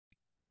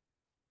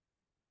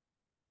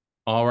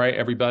All right,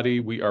 everybody,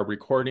 we are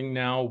recording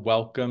now.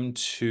 Welcome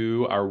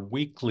to our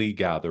weekly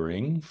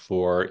gathering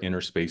for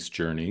Innerspace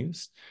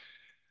Journeys.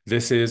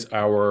 This is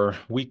our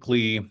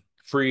weekly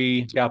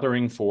free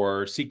gathering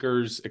for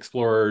seekers,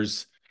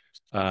 explorers,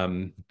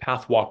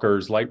 path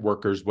walkers, light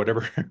workers,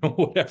 whatever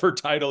whatever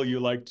title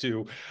you like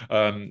to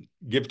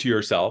give to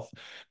yourself.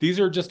 These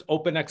are just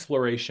open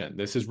exploration.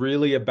 This is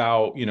really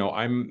about,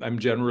 I'm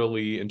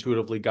generally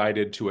intuitively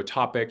guided to a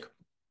topic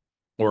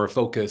or a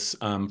focus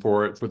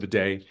for the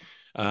day.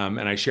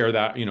 And I share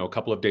that, a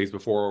couple of days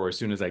before or as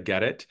soon as I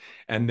get it.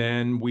 And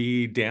then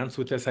we dance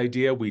with this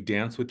idea. We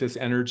dance with this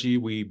energy.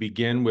 We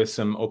begin with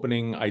some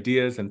opening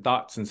ideas and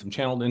thoughts and some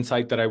channeled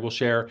insight that I will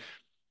share.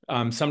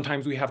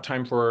 Sometimes we have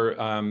time for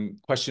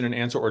question and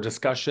answer or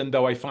discussion,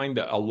 though I find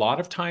that a lot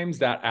of times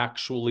that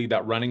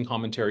running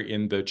commentary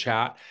in the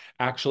chat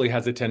actually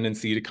has a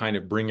tendency to kind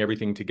of bring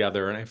everything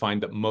together. And I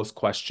find that most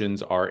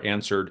questions are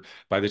answered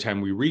by the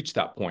time we reach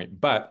that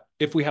point. But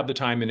if we have the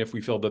time and if we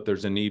feel that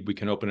there's a need, we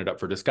can open it up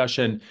for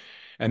discussion.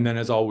 And then,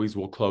 as always,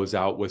 we'll close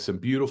out with some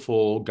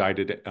beautiful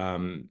guided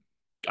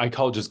I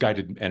call it just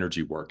guided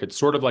energy work. It's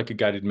sort of like a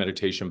guided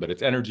meditation, but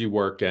it's energy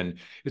work, and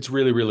it's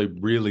really, really,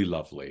 really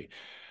lovely.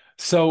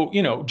 So,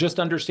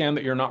 just understand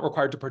that you're not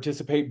required to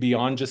participate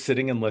beyond just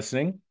sitting and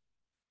listening.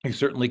 You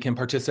certainly can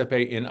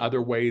participate in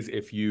other ways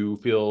if you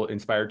feel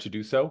inspired to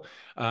do so.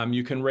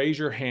 You can raise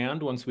your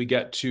hand once we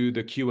get to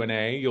the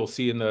Q&A. You'll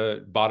see in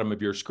the bottom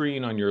of your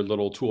screen on your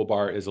little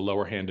toolbar is a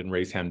lower hand and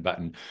raise hand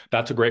button.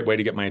 That's a great way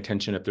to get my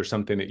attention if there's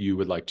something that you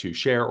would like to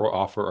share or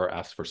offer or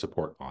ask for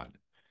support on.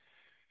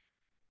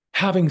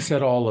 Having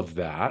said all of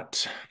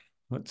that,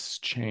 let's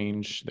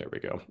change. There we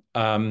go.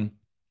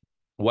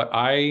 What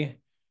I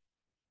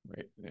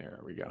Right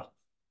there we go.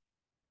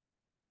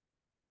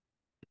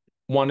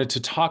 Wanted to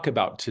talk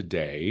about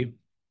today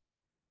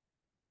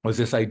was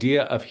this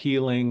idea of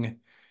healing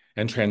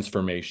and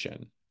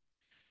transformation.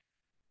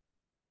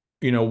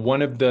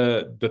 One of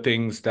the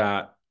things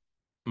that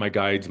my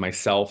guides,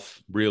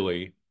 myself,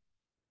 really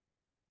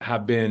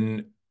have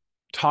been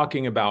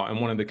talking about, and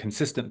one of the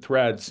consistent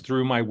threads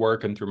through my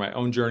work and through my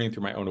own journey,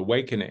 through my own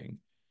awakening,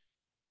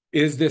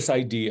 is this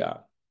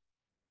idea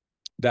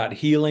that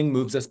healing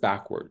moves us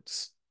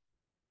backwards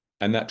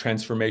and that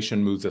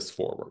transformation moves us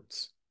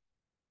forwards.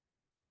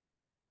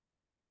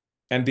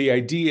 And the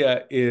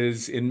idea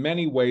is, in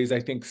many ways, I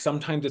think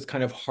sometimes it's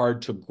kind of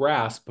hard to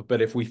grasp,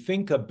 but if we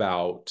think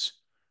about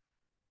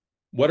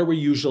what are we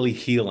usually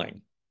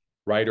healing,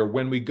 right? Or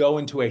when we go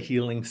into a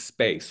healing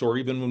space, or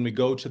even when we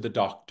go to the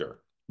doctor,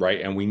 right?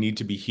 And we need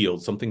to be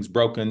healed. Something's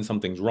broken,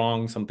 something's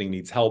wrong, something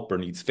needs help or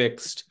needs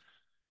fixed.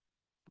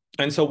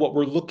 And so what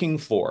we're looking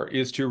for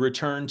is to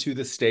return to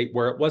the state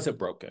where it wasn't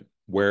broken,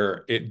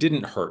 where it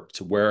didn't hurt,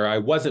 where I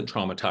wasn't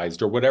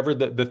traumatized, or whatever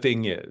the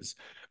thing is.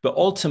 But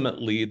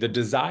ultimately, the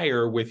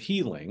desire with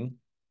healing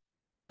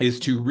is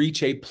to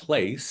reach a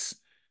place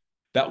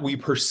that we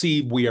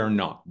perceive we are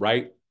not,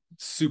 right?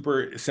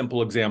 Super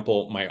simple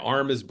example. My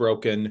arm is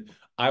broken.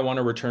 I want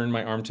to return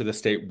my arm to the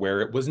state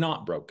where it was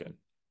not broken.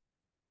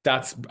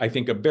 That's, I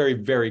think, a very,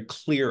 very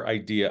clear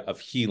idea of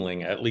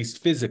healing, at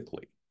least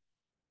physically.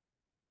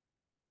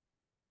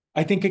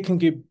 I think it can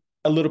get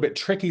a little bit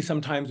tricky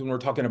sometimes when we're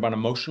talking about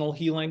emotional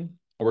healing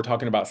or we're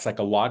talking about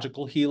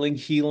psychological healing,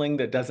 healing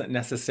that doesn't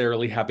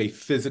necessarily have a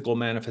physical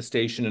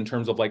manifestation in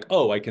terms of like,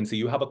 oh, I can see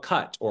you have a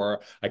cut,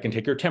 or I can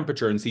take your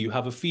temperature and see you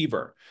have a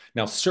fever.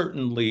 Now,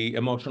 certainly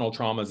emotional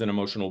traumas and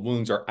emotional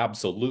wounds are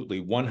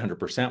absolutely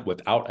 100%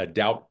 without a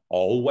doubt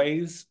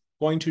always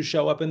going to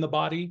show up in the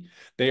body.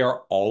 They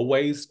are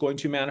always going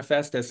to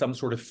manifest as some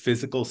sort of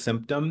physical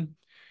symptom.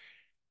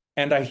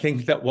 And I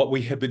think that what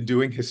we have been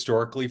doing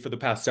historically for the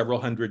past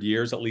several hundred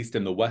years, at least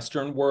in the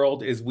Western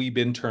world, is we've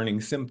been turning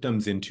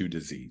symptoms into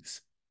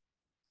disease.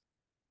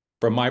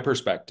 From my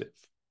perspective,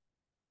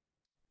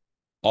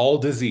 all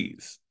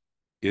disease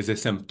is a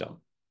symptom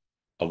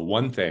of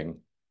one thing,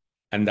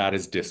 and that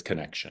is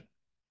disconnection.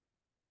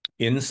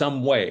 In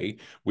some way,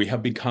 we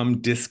have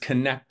become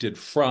disconnected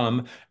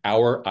from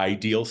our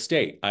ideal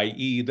state,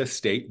 i.e., the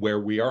state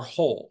where we are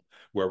whole,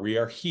 where we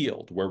are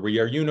healed, where we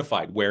are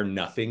unified, where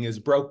nothing is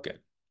broken.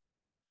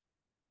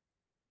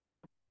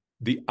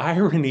 The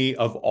irony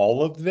of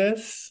all of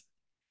this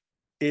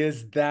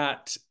is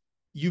that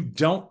you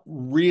don't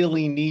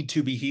really need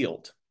to be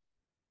healed.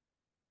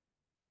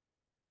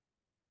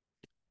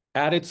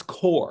 At its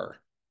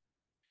core,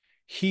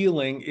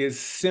 healing is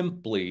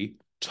simply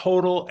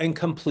total and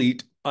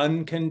complete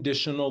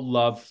unconditional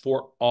love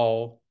for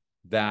all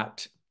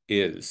that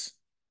is.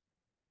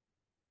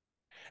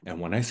 And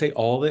when I say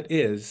all that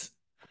is,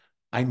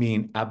 I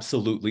mean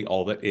absolutely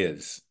all that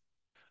is.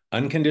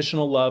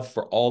 Unconditional love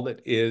for all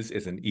that is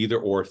an either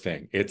or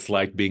thing. It's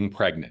like being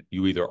pregnant.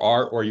 You either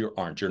are or you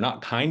aren't. You're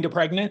not kind of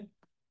pregnant.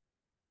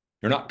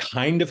 You're not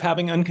kind of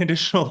having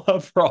unconditional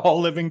love for all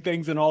living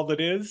things and all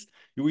that is.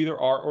 You either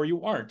are or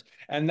you aren't.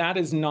 And that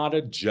is not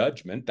a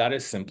judgment. That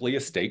is simply a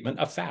statement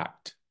of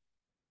fact.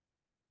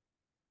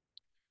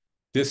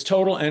 This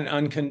total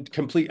and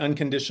complete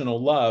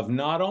unconditional love,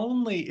 not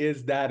only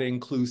is that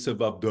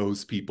inclusive of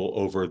those people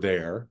over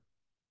there,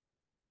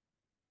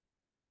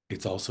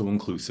 It's also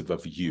inclusive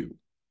of you.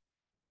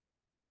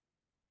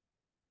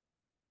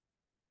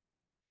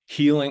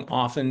 Healing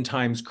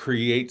oftentimes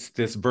creates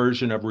this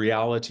version of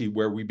reality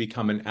where we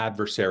become an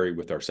adversary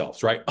with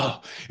ourselves, right?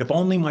 Oh, if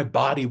only my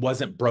body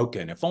wasn't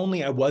broken. If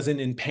only I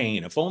wasn't in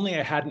pain. If only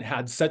I hadn't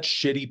had such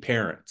shitty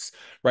parents,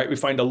 right? We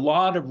find a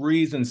lot of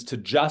reasons to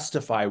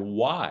justify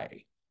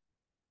why.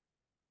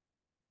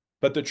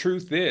 But the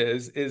truth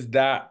is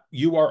that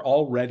you are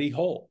already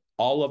whole.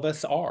 All of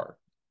us are.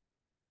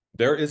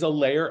 There is a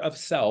layer of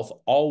self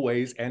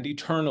always and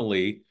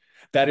eternally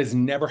that is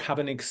never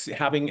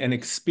having an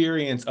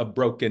experience of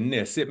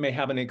brokenness. It may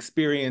have an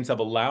experience of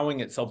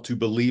allowing itself to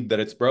believe that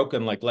it's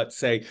broken. Like, let's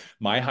say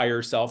my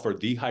higher self or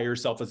the higher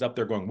self is up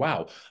there going,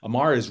 wow,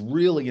 Amar is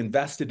really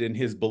invested in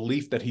his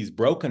belief that he's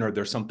broken or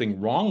there's something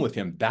wrong with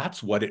him.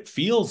 That's what it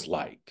feels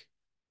like.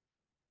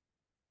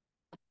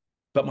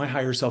 But my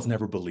higher self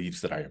never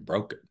believes that I am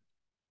broken.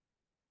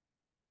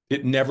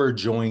 It never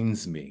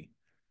joins me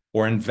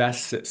or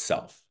invests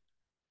itself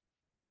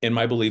in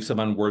my beliefs of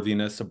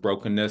unworthiness, of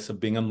brokenness, of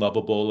being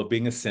unlovable, of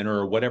being a sinner,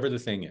 or whatever the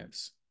thing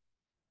is.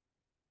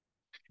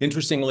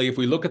 Interestingly, if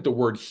we look at the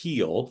word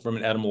heal from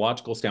an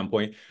etymological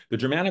standpoint, the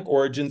Germanic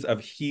origins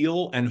of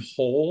heal and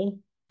whole,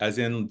 as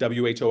in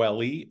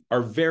W-H-O-L-E,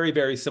 are very,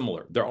 very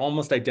similar. They're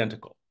almost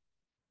identical.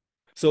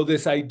 So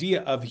this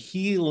idea of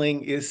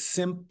healing is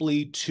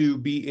simply to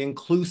be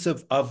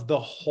inclusive of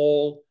the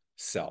whole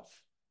self.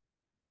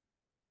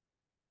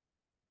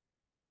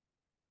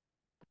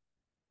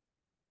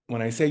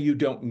 When I say you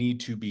don't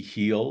need to be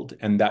healed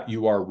and that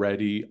you are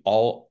already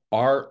whole,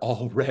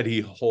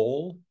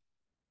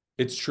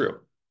 it's true.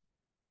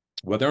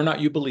 Whether or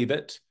not you believe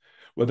it,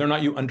 whether or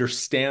not you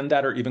understand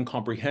that or even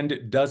comprehend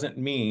it, doesn't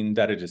mean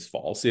that it is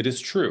false. It is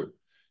true.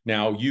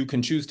 Now, you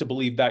can choose to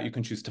believe that, you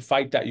can choose to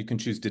fight that, you can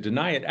choose to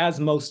deny it, as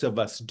most of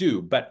us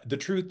do. But the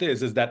truth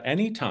is that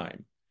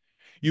anytime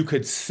you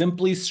could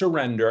simply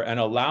surrender and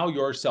allow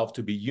yourself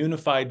to be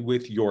unified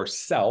with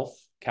yourself,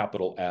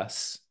 capital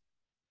S,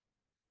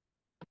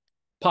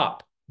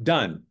 pop,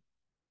 done,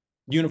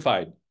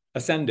 unified,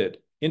 ascended,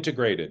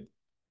 integrated.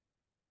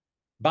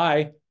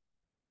 Bye.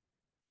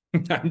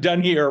 I'm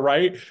done here,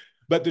 right?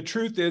 But the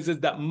truth is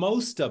that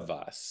most of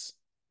us,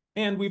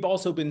 and we've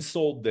also been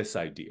sold this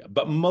idea,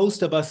 but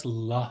most of us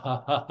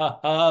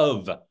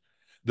love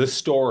the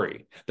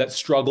story that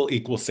struggle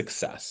equals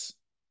success,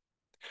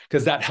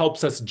 because that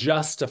helps us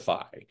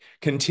justify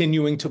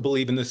continuing to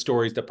believe in the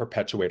stories that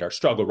perpetuate our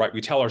struggle, right? We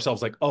tell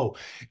ourselves like, oh,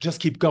 just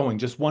keep going,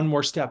 just one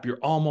more step, you're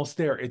almost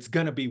there, it's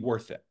going to be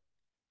worth it.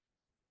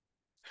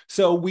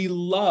 So we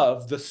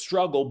love the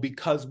struggle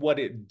because what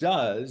it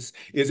does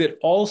is it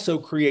also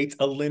creates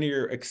a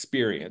linear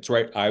experience,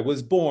 right? I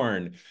was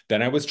born,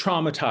 then I was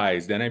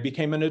traumatized, then I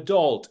became an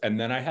adult, and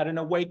then I had an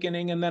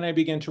awakening, and then I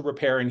began to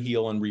repair and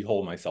heal and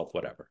rewhole myself,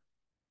 whatever.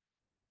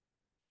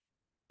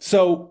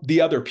 So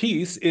the other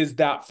piece is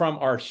that from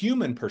our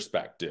human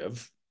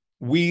perspective,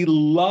 we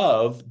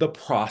love the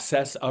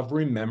process of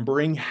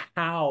remembering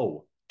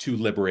how to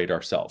liberate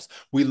ourselves.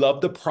 We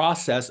love the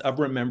process of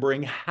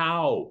remembering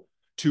how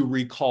to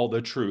recall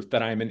the truth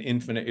that I am an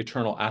infinite,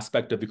 eternal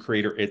aspect of the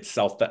Creator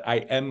itself, that I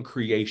am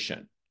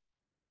creation.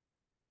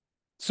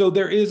 So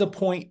there is a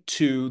point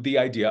to the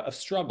idea of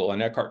struggle.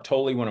 And Eckhart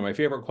Tolle, one of my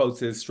favorite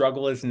quotes is,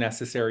 struggle is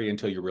necessary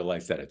until you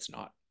realize that it's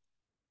not.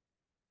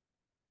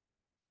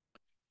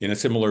 In a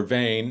similar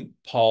vein,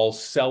 Paul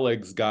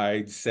Selig's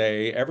guides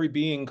say every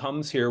being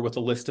comes here with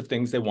a list of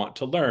things they want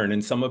to learn.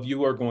 And some of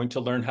you are going to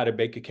learn how to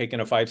bake a cake in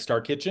a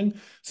 5-star kitchen.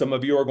 Some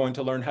of you are going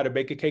to learn how to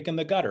bake a cake in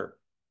the gutter.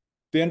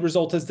 The end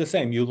result is the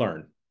same, you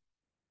learn.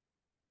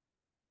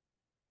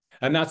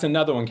 And that's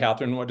another one,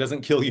 Catherine. What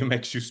doesn't kill you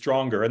makes you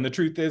stronger. And the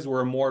truth is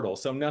we're immortal,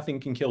 so nothing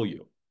can kill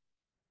you.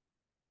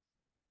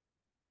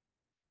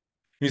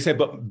 You say,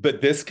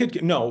 but this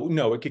could,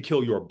 no, it could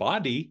kill your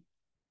body,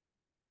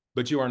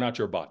 but you are not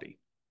your body.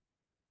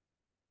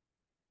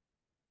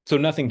 So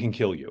nothing can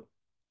kill you.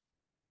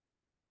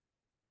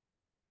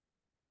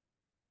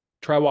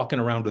 Try walking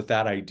around with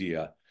that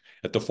idea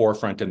at the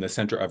forefront and the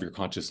center of your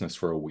consciousness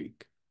for a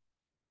week.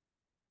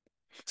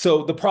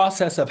 So the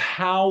process of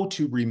how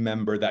to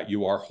remember that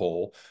you are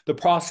whole, the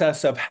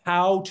process of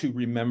how to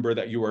remember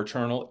that you are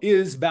eternal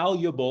is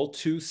valuable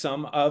to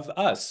some of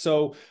us.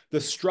 So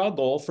the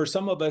struggle for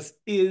some of us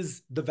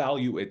is the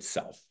value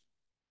itself.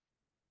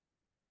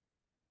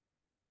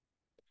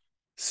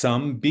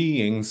 Some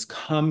beings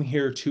come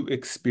here to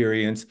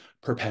experience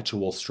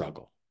perpetual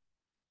struggle.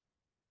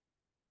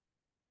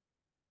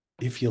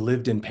 If you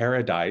lived in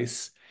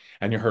paradise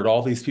and you heard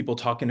all these people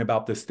talking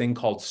about this thing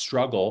called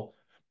struggle,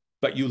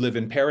 but you live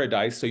in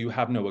paradise, so you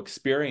have no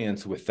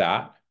experience with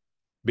that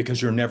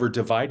because you're never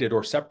divided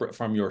or separate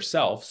from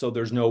yourself. So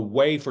there's no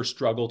way for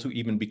struggle to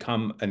even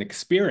become an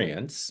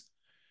experience.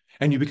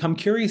 And you become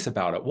curious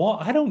about it. Well,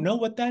 I don't know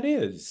what that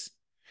is.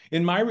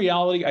 In my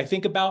reality, I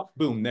think about,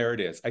 boom, there it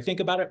is. I think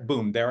about it,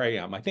 boom, there I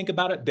am. I think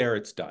about it, there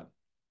it's done.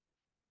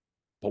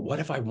 But what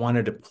if I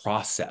wanted to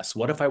process?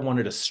 What if I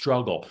wanted to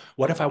struggle?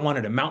 What if I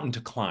wanted a mountain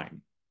to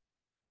climb?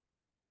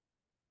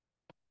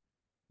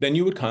 Then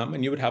you would come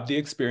and you would have the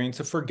experience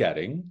of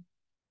forgetting.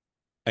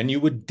 And you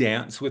would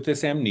dance with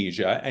this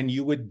amnesia, and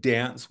you would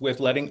dance with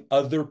letting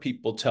other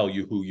people tell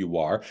you who you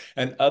are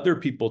and other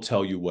people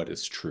tell you what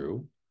is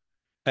true.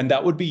 And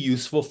that would be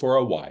useful for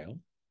a while.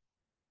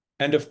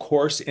 And of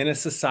course, in a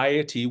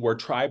society where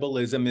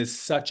tribalism is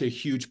such a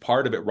huge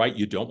part of it, right?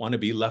 You don't want to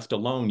be left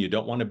alone. You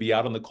don't want to be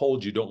out in the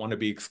cold. You don't want to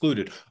be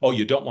excluded. Oh,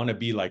 you don't want to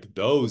be like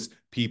those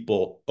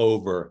people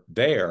over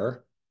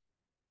there.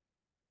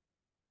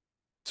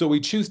 So we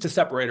choose to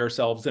separate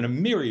ourselves in a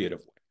myriad of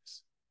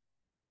ways,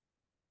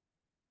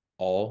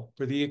 all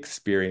for the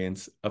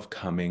experience of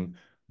coming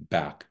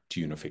back to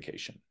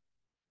unification.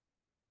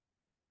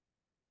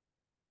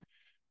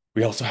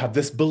 We also have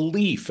this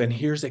belief, and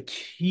here's a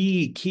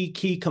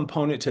key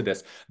component to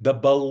this, the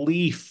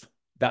belief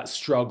that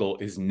struggle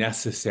is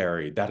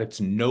necessary, that it's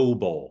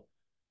noble,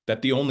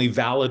 that the only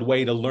valid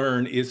way to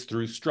learn is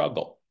through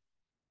struggle.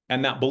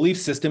 And that belief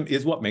system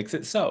is what makes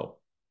it so.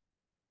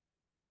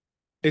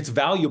 It's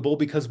valuable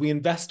because we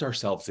invest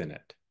ourselves in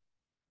it.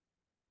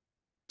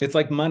 It's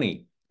like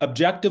money.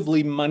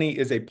 Objectively, money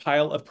is a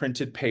pile of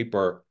printed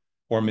paper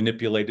or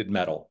manipulated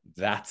metal.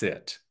 That's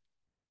it.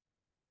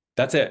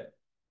 That's it.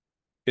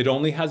 It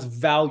only has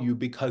value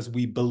because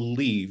we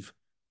believe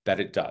that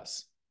it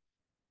does.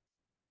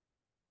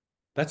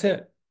 That's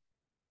it.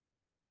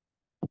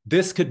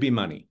 This could be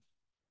money.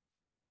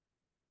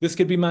 This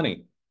could be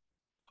money.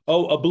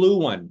 Oh, a blue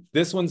one.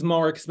 This one's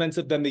more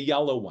expensive than the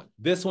yellow one.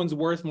 This one's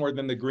worth more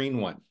than the green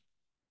one.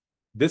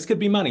 This could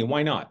be money.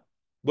 Why not?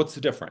 What's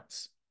the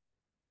difference?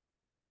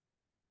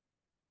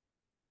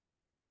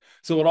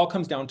 So it all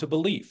comes down to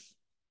belief.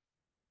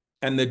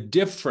 And the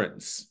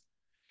difference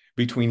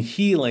between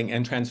healing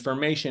and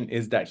transformation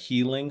is that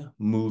healing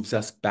moves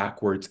us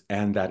backwards,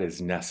 and that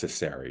is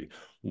necessary.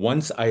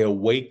 Once I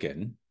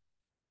awaken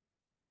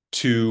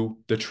to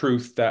the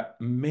truth that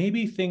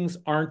maybe things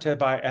aren't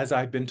as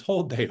I've been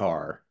told they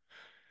are,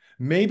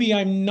 maybe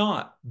I'm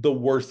not the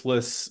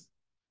worthless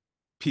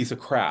piece of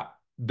crap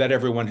that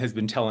everyone has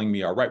been telling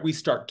me are, right? We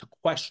start to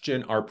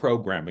question our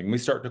programming. We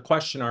start to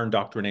question our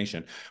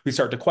indoctrination. We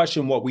start to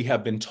question what we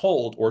have been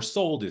told or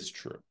sold is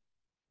true.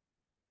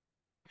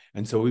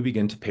 And so we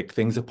begin to pick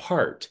things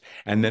apart.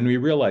 And then we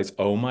realize,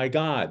 oh my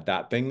God,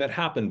 that thing that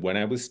happened when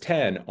I was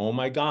 10. Oh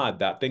my God,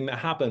 that thing that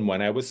happened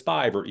when I was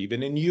 5 or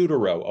even in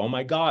utero. Oh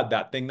my God,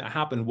 that thing that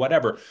happened,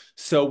 whatever.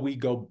 So we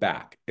go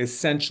back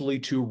essentially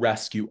to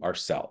rescue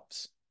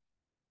ourselves.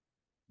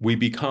 We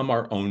become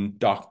our own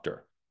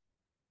doctor.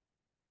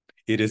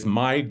 It is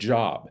my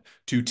job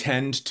to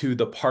tend to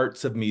the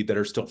parts of me that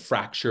are still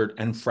fractured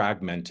and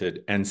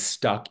fragmented and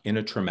stuck in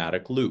a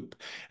traumatic loop.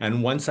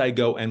 And once I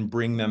go and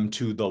bring them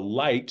to the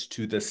light,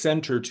 to the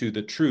center, to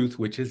the truth,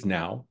 which is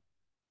now,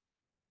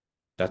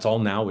 that's all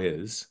now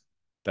is.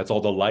 That's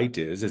all the light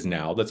is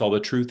now. That's all the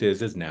truth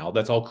is now.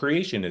 That's all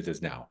creation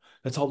is now.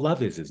 That's all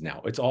love is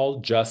now. It's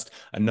all just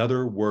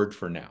another word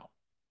for now.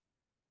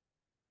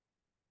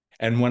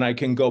 And when I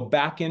can go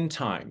back in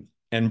time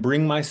and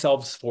bring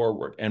myself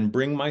forward and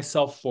bring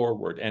myself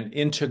forward and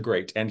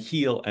integrate and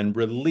heal and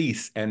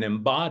release and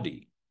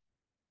embody,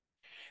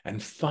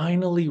 and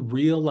finally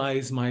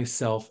realize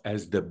myself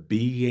as the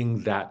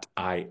being that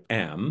I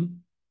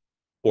am,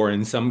 or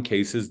in some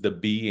cases, the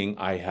being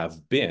I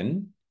have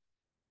been.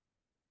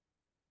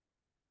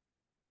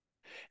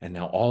 And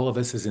now all of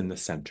us is in the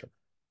center.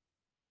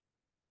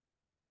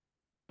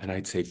 And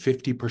I'd say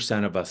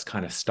 50% of us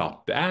kind of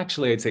stop.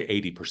 Actually, I'd say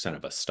 80%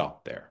 of us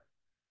stop there.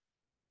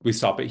 We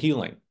stop at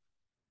healing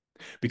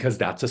because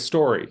that's a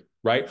story,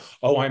 right?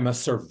 Oh, I'm a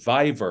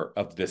survivor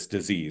of this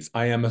disease.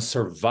 I am a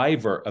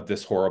survivor of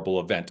this horrible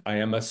event. I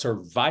am a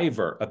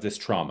survivor of this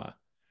trauma.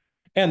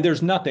 And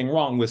there's nothing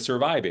wrong with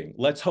surviving.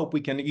 Let's hope we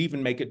can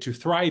even make it to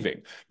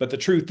thriving. But the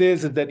truth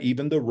is that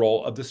even the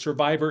role of the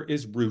survivor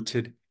is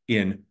rooted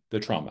in the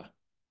trauma.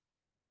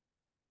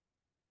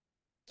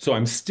 So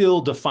I'm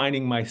still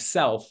defining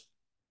myself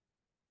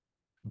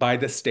by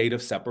the state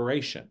of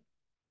separation.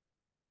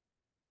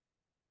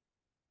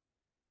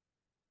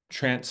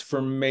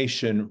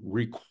 Transformation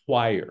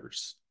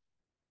requires,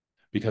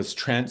 because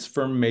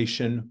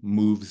transformation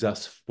moves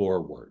us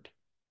forward.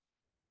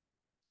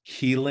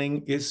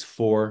 Healing is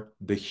for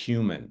the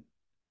human.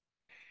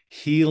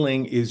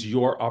 Healing is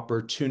your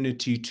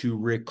opportunity to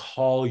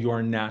recall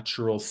your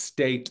natural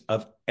state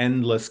of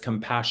endless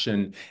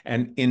compassion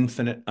and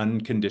infinite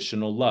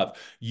unconditional love.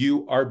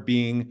 You are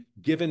being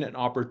given an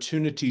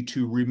opportunity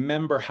to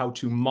remember how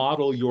to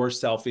model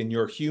yourself in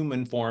your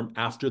human form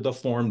after the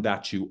form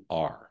that you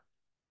are.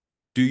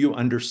 Do you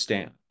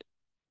understand?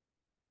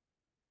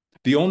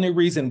 The only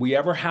reason we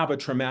ever have a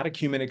traumatic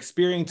human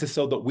experience is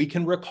so that we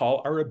can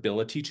recall our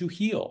ability to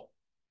heal.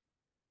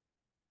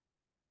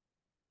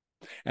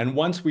 And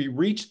once we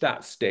reach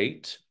that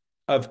state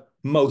of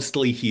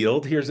mostly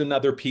healed, here's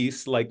another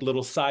piece, like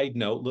little side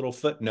note, little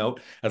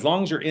footnote. As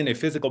long as you're in a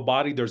physical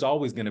body, there's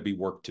always going to be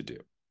work to do.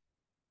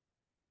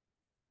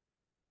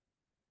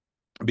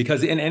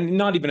 Because, and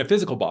not even a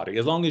physical body,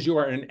 as long as you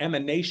are an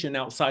emanation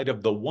outside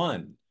of the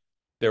one,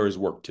 there is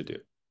work to do.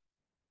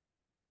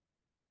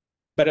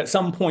 But at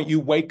some point you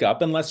wake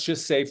up and let's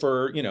just say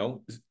for,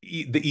 the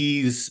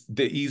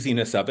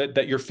easiness of it,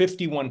 that you're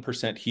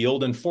 51%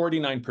 healed and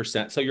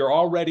 49%. So you're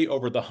already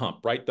over the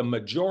hump, right? The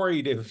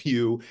majority of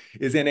you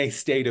is in a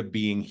state of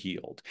being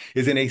healed,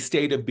 is in a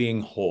state of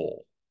being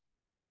whole.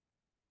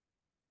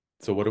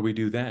 So what do we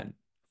do then?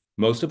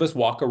 Most of us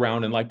walk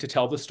around and like to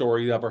tell the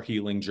story of our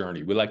healing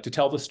journey. We like to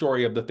tell the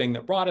story of the thing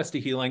that brought us to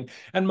healing,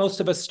 and most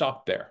of us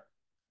stop there.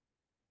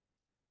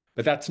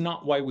 But that's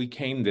not why we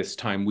came this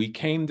time. We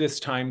came this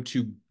time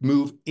to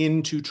move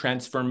into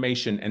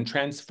transformation, and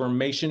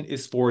transformation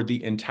is for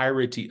the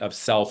entirety of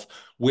self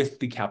with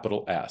the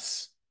capital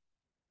S.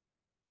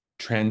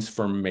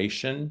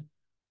 Transformation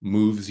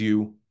moves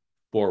you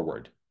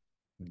forward.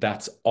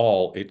 That's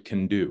all it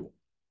can do.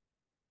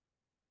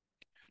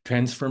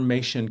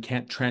 Transformation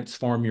can't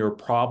transform your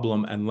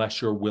problem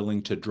unless you're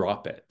willing to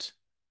drop it.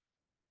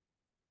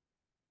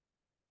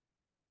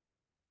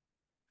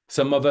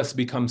 Some of us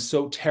become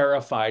so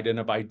terrified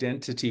of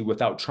identity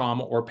without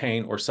trauma or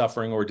pain or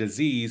suffering or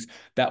disease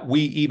that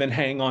we even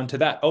hang on to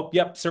that. Oh,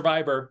 yep,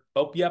 survivor.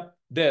 Oh, yep,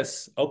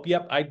 this. Oh,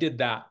 yep, I did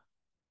that.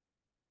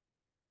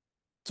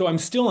 So I'm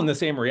still in the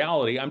same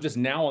reality. I'm just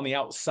now on the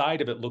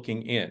outside of it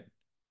looking in.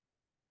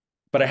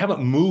 But I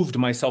haven't moved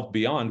myself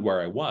beyond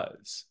where I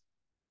was.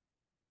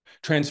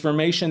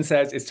 Transformation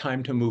says it's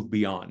time to move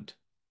beyond.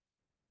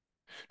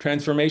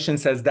 Transformation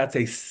says that's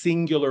a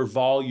singular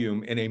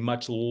volume in a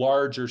much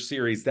larger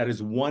series. That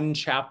is one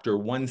chapter,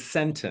 one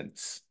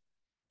sentence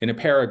in a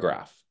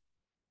paragraph.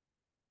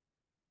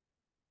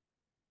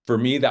 For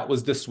me, that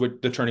was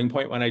the turning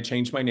point when I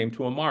changed my name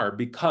to Amar,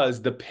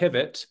 because the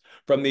pivot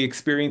from the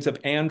experience of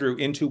Andrew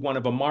into one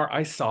of Amar,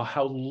 I saw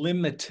how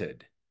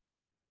limited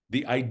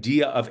the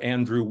idea of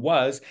Andrew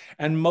was,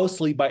 and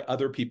mostly by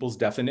other people's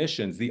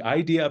definitions. The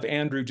idea of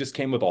Andrew just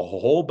came with a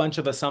whole bunch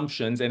of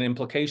assumptions and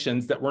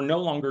implications that were no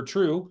longer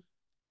true.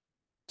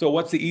 So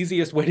what's the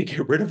easiest way to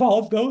get rid of all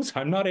of those?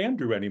 I'm not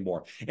Andrew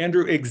anymore.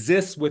 Andrew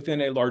exists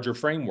within a larger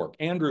framework.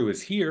 Andrew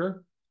is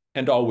here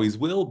and always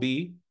will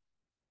be.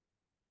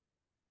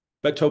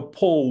 But to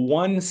pull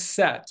one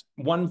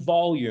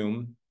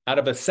volume out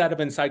of a set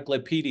of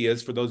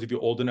encyclopedias, for those of you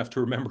old enough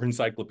to remember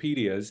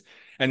encyclopedias,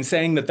 and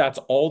saying that that's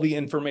all the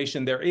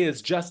information there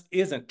is just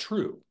isn't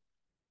true.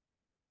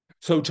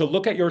 So to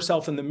look at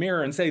yourself in the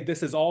mirror and say,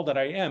 this is all that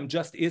I am,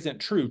 just isn't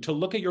true. To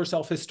look at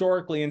yourself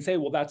historically and say,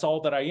 well, that's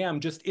all that I am,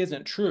 just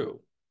isn't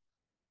true.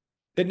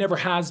 It never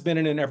has been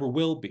and it never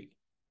will be.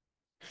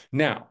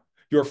 Now,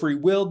 your free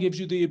will gives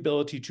you the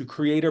ability to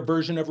create a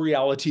version of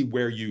reality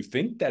where you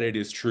think that it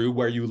is true,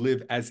 where you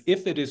live as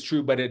if it is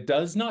true, but it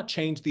does not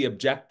change the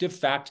objective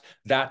fact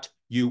that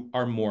you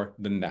are more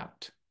than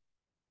that.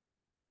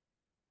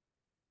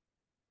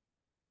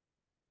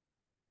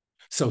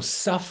 So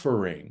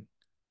suffering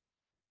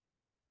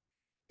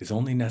is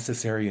only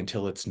necessary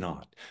until it's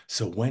not.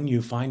 So when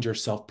you find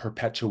yourself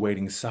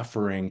perpetuating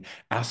suffering,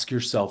 ask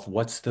yourself,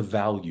 what's the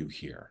value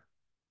here?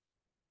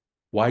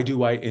 Why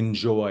do I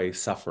enjoy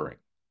suffering?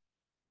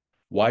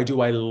 Why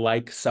do I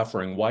like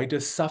suffering? Why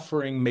does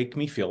suffering make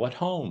me feel at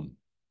home?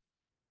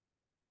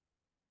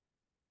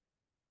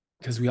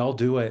 Because we all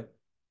do it.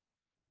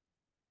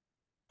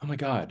 Oh my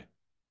God.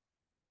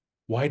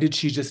 Why did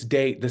she just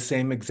date the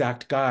same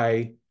exact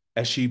guy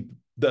as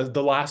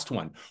the last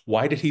one?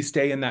 Why did he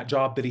stay in that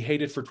job that he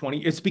hated for 20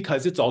 years? It's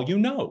because it's all you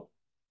know.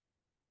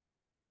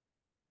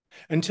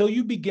 Until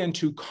you begin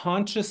to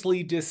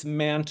consciously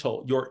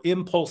dismantle your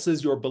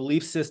impulses, your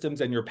belief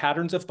systems, and your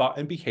patterns of thought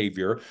and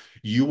behavior,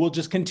 you will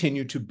just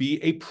continue to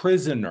be a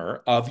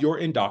prisoner of your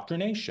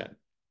indoctrination.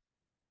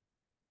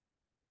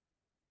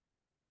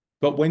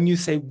 But when you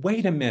say,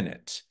 wait a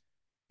minute,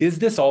 is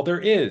this all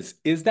there is?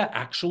 Is that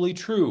actually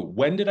true?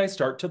 When did I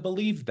start to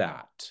believe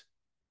that?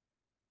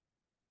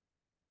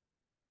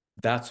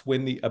 That's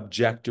when the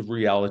objective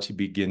reality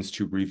begins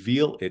to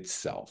reveal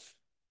itself.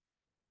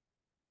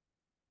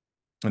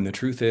 And the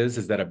truth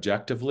is that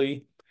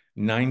objectively,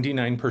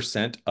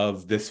 99%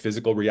 of this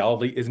physical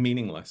reality is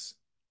meaningless.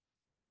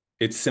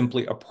 It's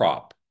simply a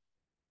prop.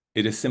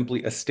 It is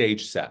simply a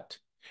stage set.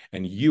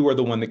 And you are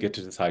the one that get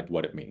to decide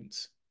what it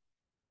means.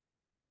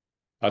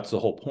 That's the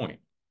whole point.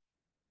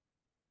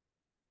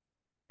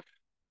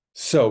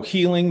 So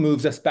healing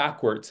moves us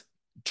backwards.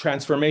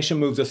 Transformation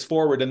moves us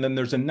forward. And then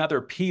there's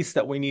another piece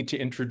that we need to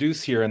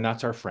introduce here, and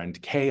that's our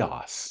friend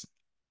chaos.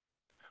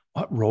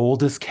 What role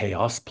does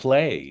chaos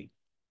play?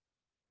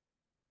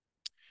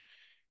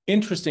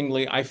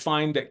 Interestingly, I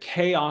find that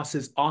chaos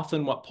is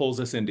often what pulls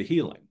us into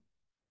healing.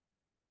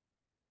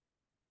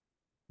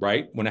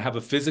 Right? When I have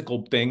a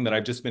physical thing that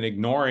I've just been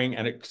ignoring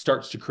and it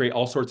starts to create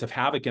all sorts of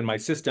havoc in my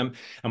system,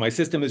 and my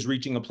system is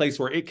reaching a place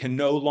where it can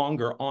no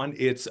longer on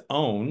its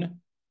own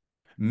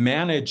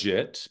manage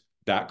it,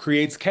 that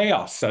creates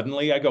chaos.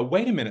 Suddenly I go,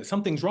 wait a minute,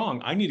 something's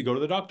wrong. I need to go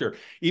to the doctor.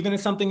 Even if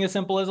something as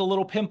simple as a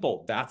little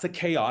pimple, that's a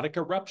chaotic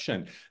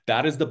eruption.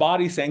 That is the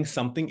body saying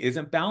something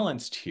isn't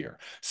balanced here.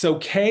 So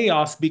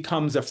chaos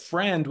becomes a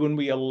friend when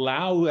we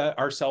allow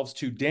ourselves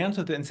to dance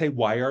with it and say,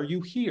 why are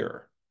you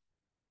here?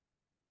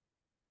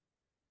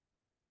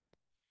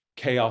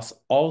 chaos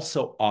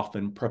also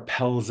often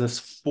propels us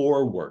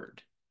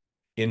forward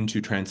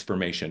into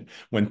transformation.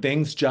 When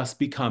things just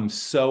become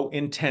so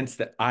intense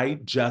that I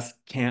just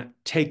can't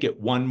take it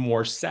one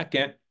more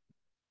second,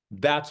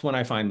 that's when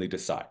I finally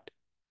decide.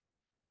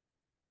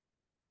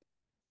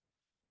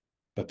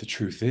 But the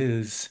truth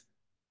is,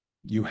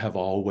 you have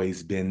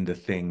always been the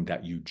thing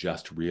that you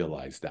just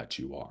realized that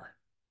you are.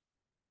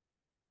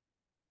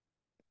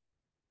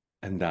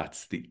 And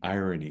that's the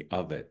irony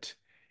of it,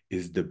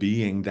 is the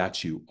being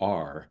that you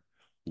are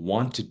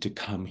wanted to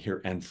come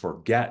here and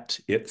forget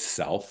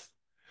itself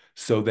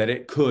so that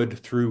it could,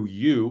 through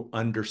you,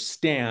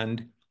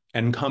 understand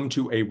and come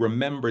to a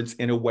remembrance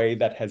in a way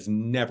that has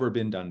never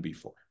been done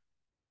before.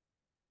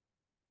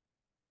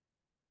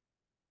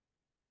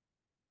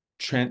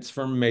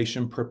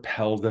 Transformation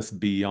propels us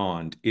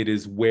beyond. It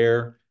is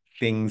where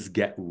things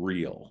get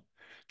real.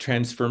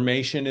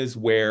 Transformation is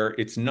where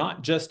it's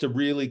not just a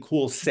really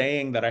cool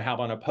saying that I have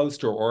on a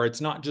poster, or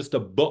it's not just a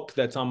book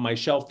that's on my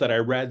shelf that I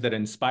read that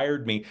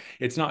inspired me.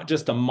 It's not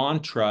just a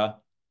mantra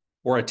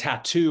or a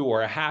tattoo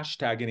or a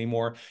hashtag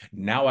anymore.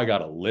 Now I got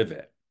to live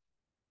it.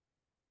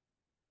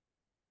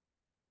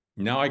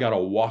 Now I got to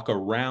walk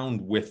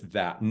around with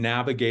that,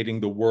 navigating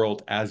the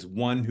world as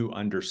one who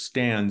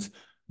understands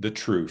the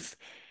truth.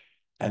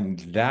 And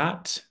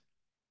that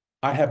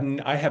I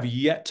have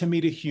yet to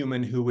meet a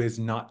human who is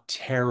not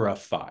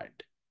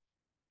terrified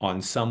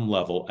on some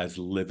level as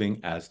living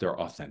as their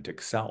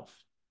authentic self.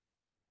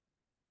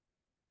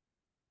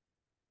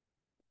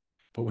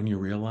 But when you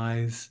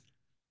realize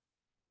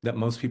that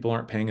most people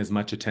aren't paying as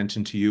much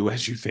attention to you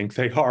as you think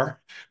they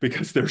are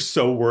because they're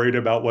so worried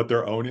about what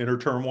their own inner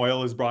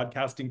turmoil is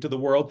broadcasting to the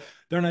world,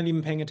 they're not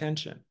even paying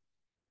attention.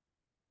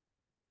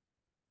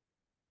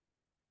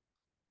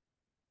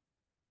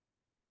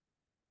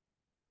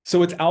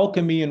 So it's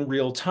alchemy in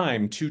real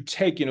time to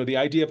take, the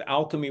idea of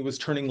alchemy was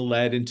turning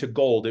lead into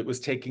gold. It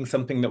was taking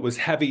something that was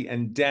heavy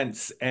and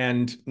dense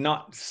and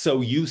not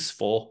so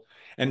useful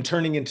and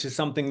turning into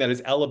something that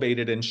is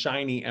elevated and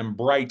shiny and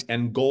bright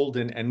and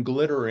golden and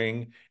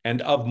glittering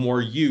and of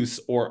more use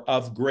or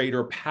of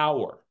greater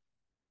power.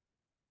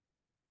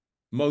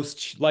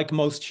 Like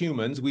most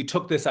humans, we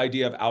took this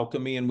idea of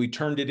alchemy and we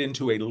turned it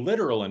into a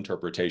literal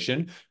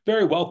interpretation.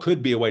 Very well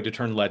could be a way to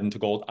turn lead into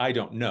gold. I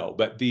don't know.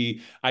 But the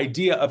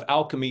idea of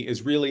alchemy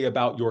is really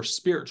about your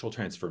spiritual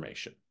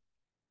transformation.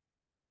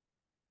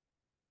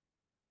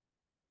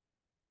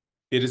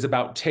 It is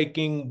about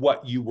taking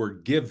what you were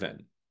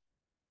given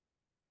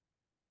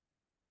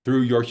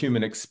through your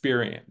human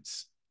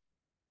experience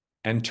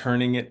and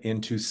turning it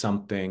into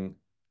something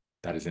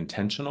that is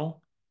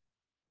intentional,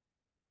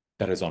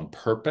 that is on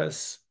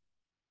purpose,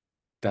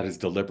 that is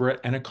deliberate,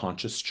 and a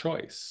conscious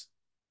choice.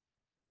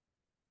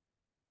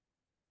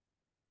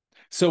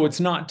 So it's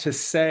not to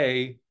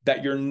say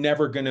that you're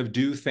never going to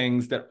do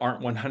things that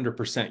aren't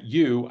 100%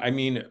 you. I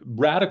mean,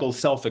 radical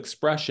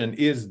self-expression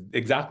is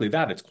exactly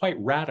that. It's quite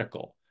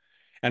radical.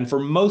 And for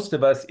most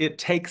of us, it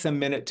takes a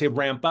minute to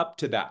ramp up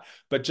to that.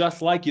 But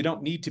just like you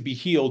don't need to be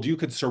healed, you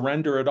could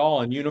surrender it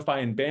all and unify,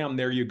 and bam,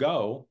 there you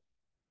go.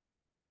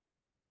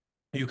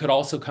 You could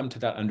also come to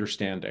that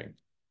understanding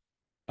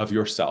of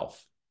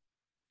yourself.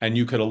 And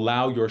you could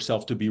allow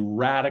yourself to be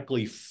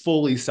radically,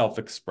 fully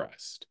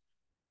self-expressed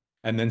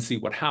and then see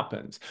what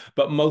happens.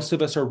 But most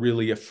of us are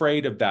really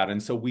afraid of that.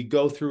 And so we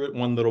go through it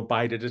one little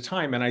bite at a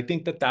time. And I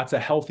think that that's a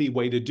healthy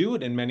way to do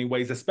it in many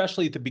ways,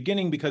 especially at the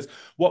beginning, because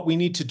what we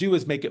need to do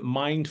is make it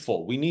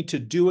mindful. We need to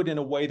do it in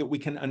a way that we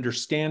can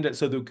understand it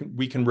so that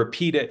we can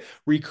repeat it,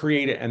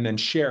 recreate it, and then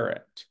share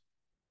it.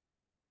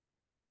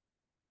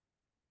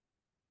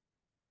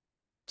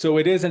 So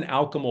it is an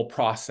alchemical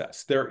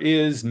process. There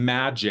is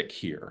magic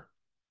here.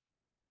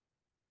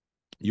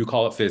 You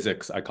call it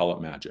physics, I call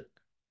it magic.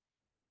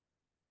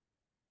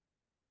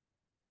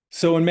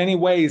 So in many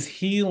ways,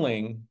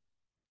 healing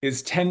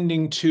is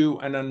tending to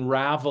and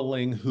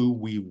unraveling who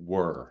we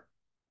were.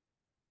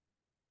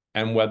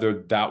 And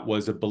whether that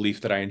was a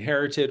belief that I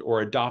inherited or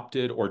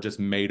adopted or just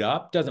made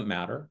up, doesn't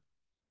matter.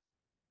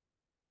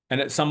 And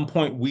at some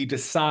point, we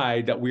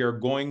decide that we are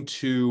going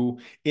to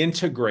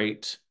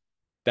integrate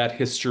that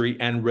history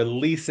and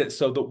release it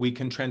so that we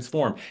can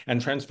transform. And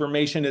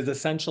transformation is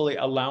essentially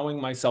allowing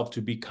myself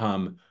to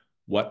become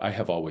what I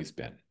have always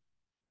been.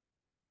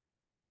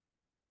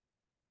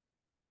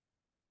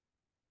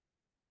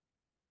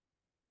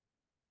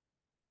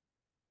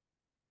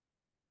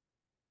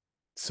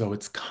 So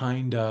it's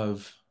kind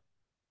of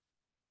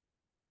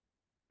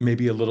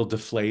maybe a little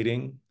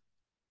deflating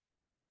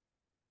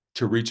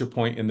to reach a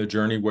point in the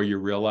journey where you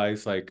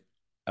realize, like,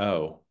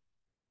 oh,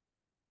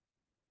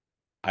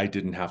 I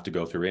didn't have to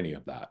go through any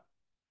of that.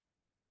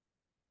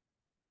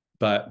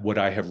 But would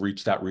I have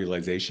reached that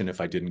realization if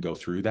I didn't go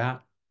through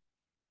that?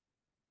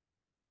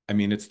 I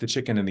mean, it's the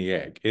chicken and the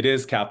egg. It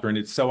is, Catherine.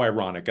 It's so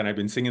ironic. And I've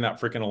been singing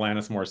that freaking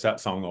Alanis Morissette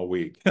song all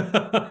week.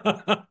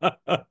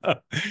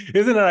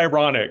 Isn't it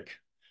ironic?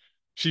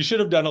 She should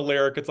have done a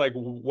lyric. It's like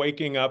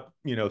waking up,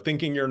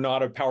 thinking you're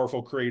not a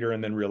powerful creator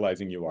and then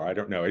realizing you are. I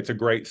don't know. It's a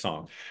great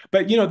song.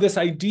 But, this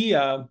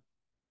idea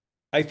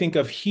I think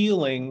of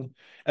healing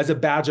as a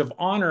badge of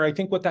honor. I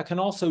think what that can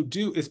also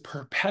do is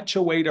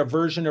perpetuate a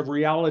version of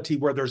reality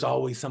where there's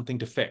always something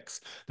to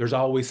fix, there's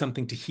always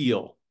something to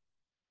heal.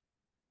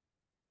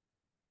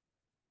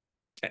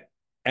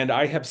 And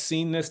I have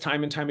seen this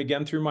time and time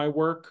again through my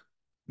work.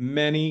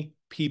 Many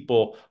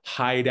people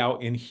hide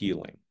out in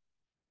healing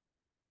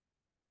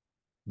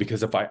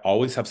because if I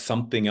always have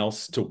something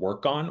else to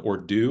work on or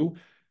do,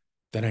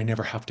 then I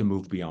never have to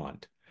move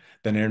beyond.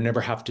 Then I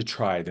never have to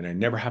try. Then I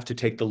never have to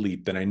take the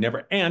leap.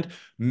 And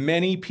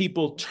many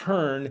people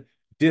turn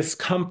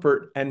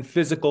discomfort and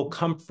physical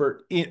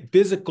comfort,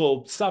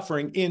 physical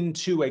suffering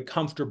into a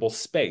comfortable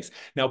space.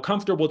 Now,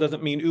 comfortable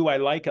doesn't mean, ooh, I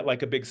like it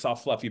like a big,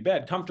 soft, fluffy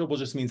bed. Comfortable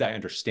just means I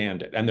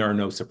understand it and there are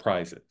no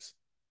surprises.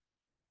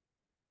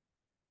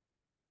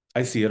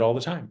 I see it all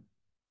the time.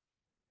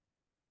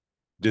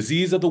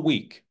 Disease of the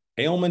week,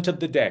 ailment of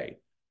the day,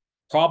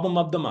 problem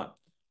of the month.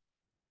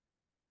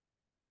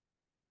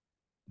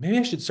 Maybe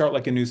I should start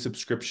like a new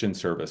subscription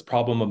service,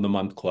 problem of the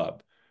month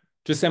club.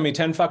 Just send me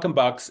 10 fucking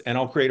bucks and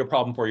I'll create a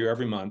problem for you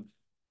every month.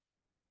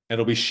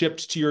 It'll be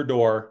shipped to your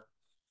door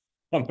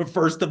on the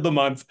first of the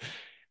month.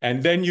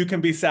 And then you can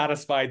be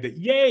satisfied that,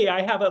 yay,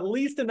 I have at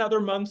least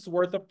another month's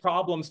worth of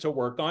problems to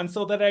work on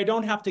so that I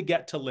don't have to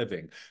get to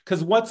living.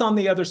 Because what's on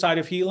the other side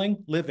of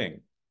healing?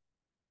 Living.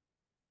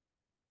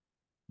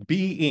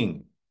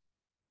 Being.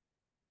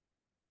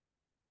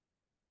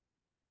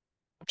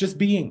 Just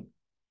being.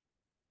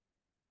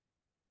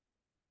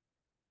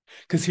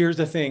 Because here's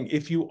the thing,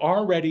 if you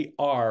already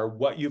are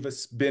what you've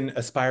been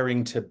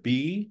aspiring to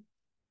be,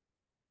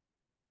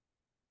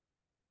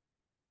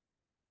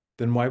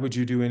 then why would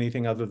you do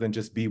anything other than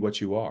just be what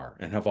you are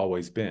and have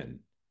always been?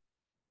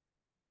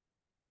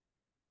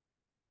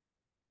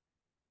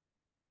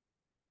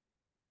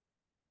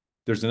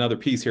 There's another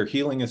piece here.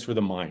 Healing is for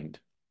the mind.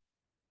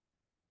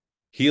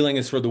 Healing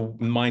is for the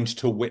mind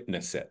to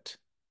witness it.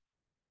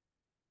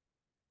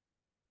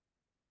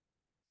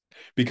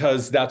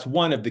 Because that's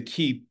one of the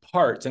key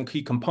parts and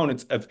key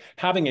components of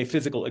having a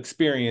physical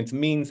experience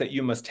means that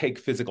you must take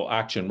physical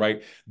action,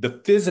 right?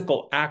 The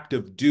physical act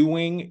of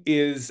doing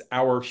is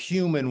our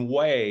human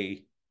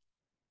way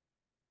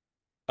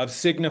of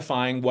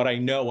signifying what I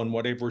know and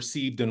what I've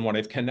received and what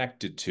I've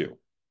connected to.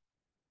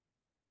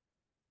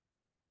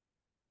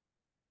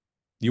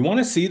 You want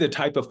to see the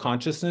type of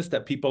consciousness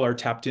that people are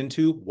tapped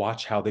into?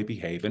 Watch how they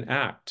behave and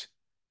act.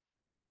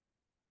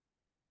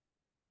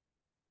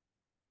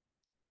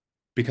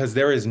 Because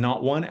there is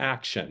not one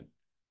action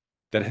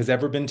that has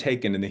ever been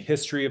taken in the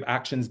history of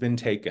actions been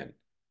taken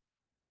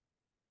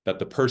that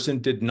the person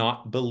did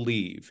not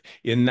believe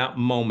in that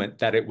moment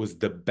that it was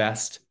the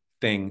best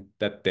thing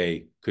that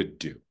they could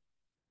do.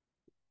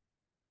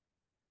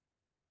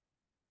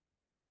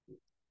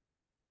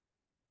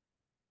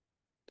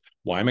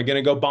 Why am I going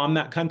to go bomb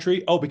that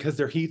country? Oh, because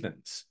they're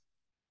heathens.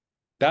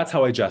 That's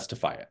how I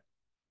justify it.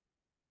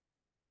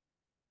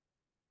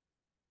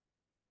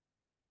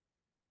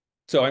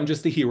 So I'm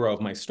just the hero of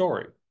my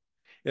story.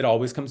 It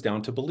always comes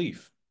down to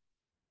belief.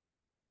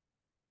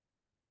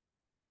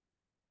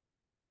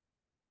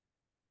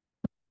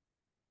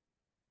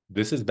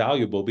 This is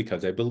valuable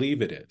because I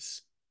believe it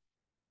is.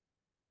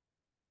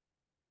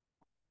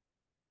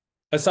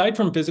 Aside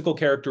from physical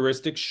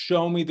characteristics,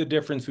 show me the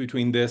difference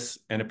between this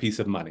and a piece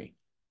of money.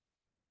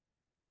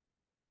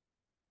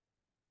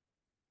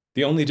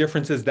 The only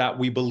difference is that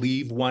we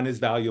believe one is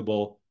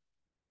valuable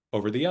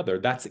over the other.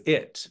 That's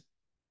it.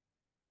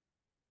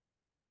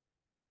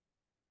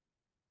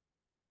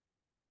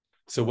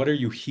 So what are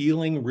you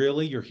healing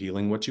really? You're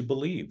healing what you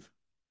believe.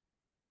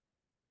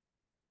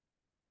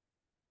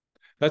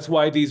 That's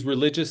why these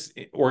religious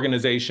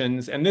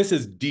organizations, and this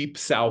is deep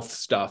South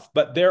stuff,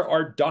 but there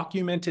are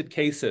documented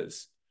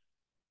cases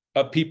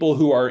of people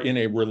who are in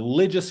a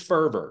religious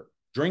fervor,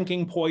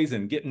 drinking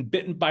poison, getting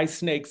bitten by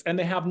snakes, and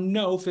they have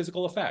no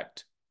physical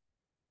effect.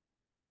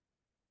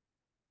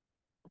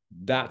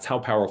 That's how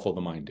powerful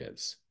the mind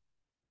is.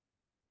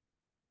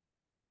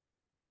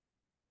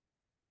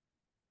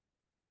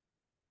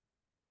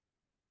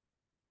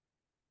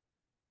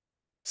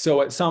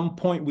 So at some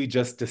point, we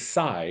just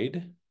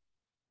decide,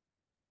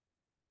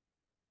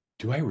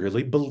 do I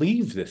really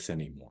believe this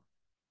anymore?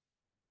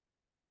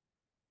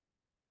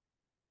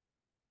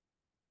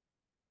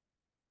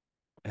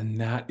 And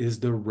that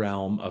is the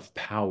realm of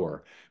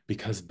power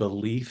because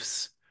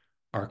beliefs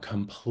are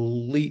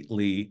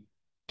completely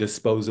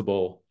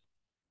disposable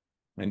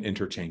and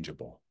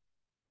interchangeable.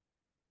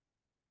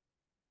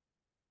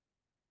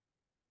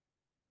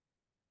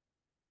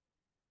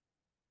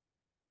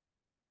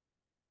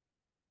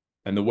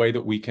 And the way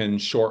that we can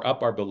shore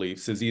up our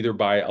beliefs is either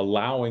by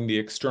allowing the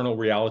external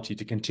reality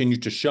to continue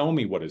to show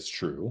me what is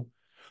true,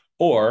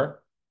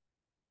 or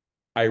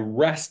I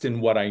rest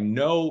in what I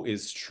know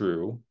is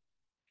true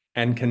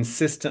and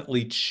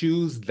consistently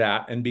choose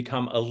that and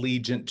become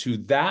allegiant to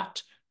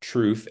that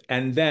truth.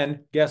 And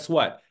then guess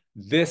what?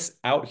 This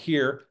out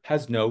here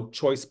has no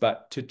choice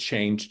but to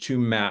change to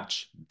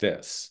match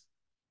this.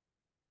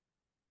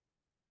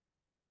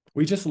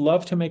 We just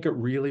love to make it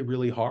really,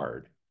 really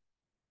hard.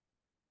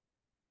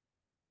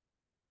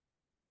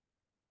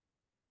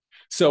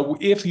 So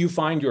if you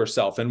find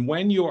yourself, and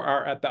when you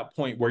are at that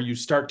point where you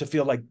start to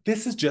feel like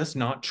this is just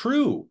not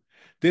true,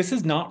 this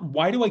is not,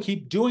 why do I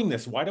keep doing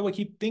this? Why do I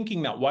keep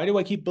thinking that? Why do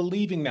I keep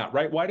believing that,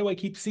 right? Why do I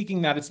keep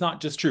seeking that? It's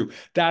not just true.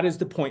 That is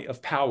the point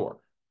of power.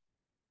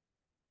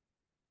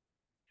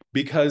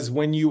 Because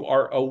when you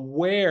are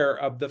aware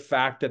of the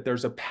fact that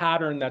there's a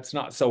pattern that's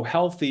not so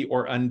healthy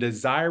or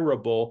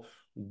undesirable,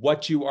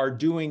 what you are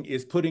doing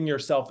is putting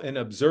yourself in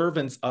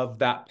observance of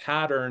that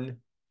pattern,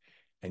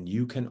 and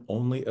you can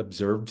only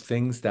observe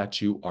things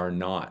that you are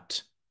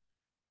not.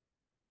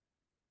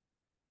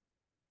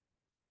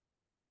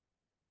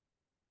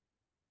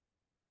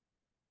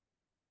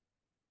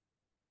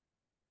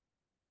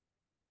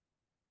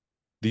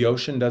 The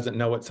ocean doesn't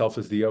know itself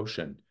as the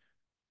ocean.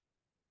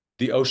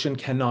 The ocean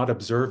cannot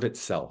observe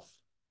itself.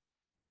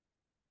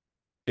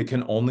 It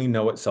can only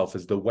know itself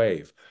as the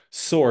wave.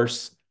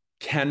 Source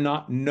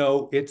cannot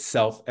know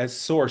itself as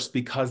source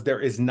because there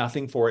is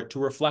nothing for it to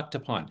reflect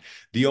upon.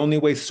 The only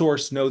way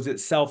source knows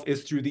itself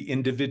is through the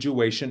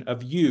individuation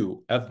of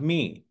you, of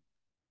me.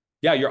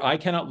 Yeah, your eye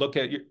cannot look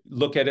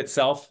at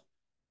itself,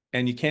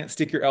 and you can't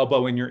stick your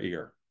elbow in your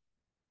ear.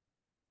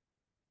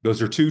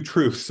 Those are two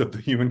truths of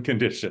the human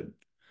condition.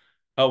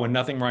 Oh, and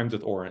nothing rhymes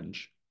with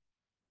orange.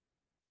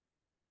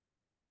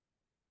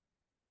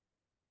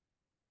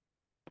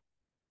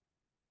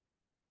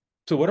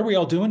 So what are we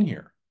all doing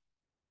here?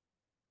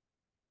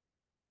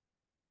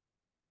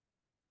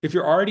 If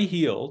you're already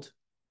healed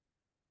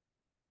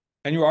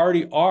and you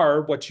already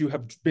are what you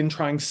have been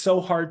trying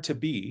so hard to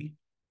be,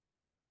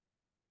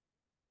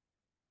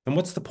 then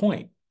what's the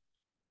point?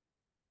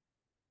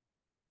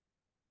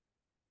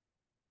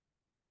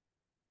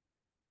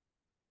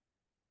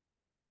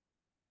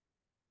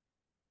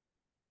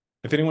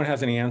 If anyone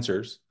has any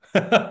answers.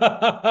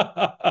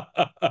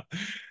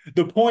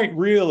 The point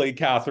really,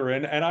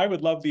 Catherine, and I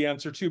would love the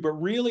answer too, but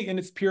really in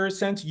its purest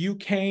sense, you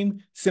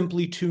came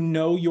simply to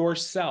know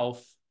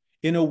yourself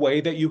in a way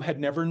that you had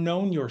never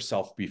known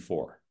yourself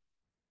before.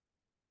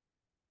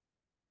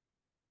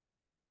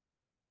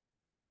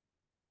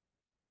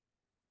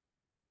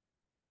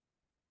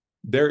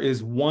 There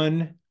is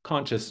one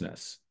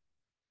consciousness,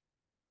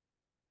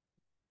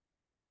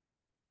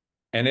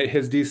 and it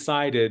has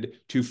decided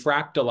to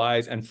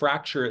fractalize and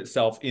fracture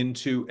itself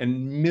into a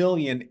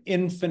million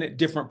infinite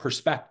different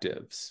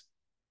perspectives.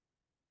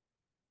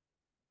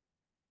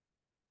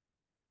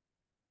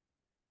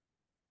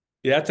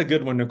 Yeah, that's a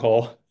good one,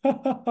 Nicole.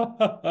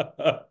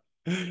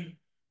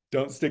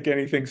 Don't stick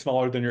anything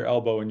smaller than your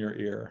elbow in your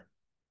ear.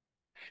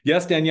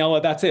 Yes,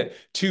 Daniela, that's it.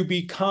 To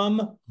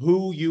become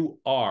who you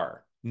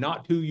are,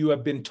 not who you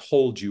have been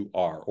told you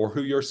are or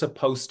who you're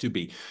supposed to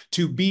be.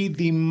 To be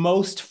the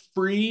most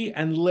free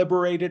and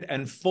liberated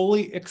and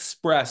fully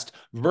expressed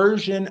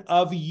version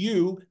of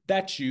you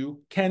that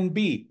you can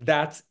be.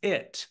 That's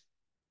it.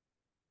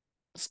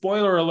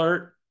 Spoiler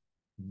alert,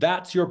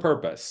 that's your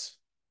purpose.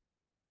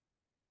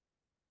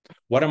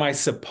 What am I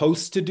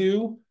supposed to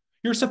do?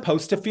 You're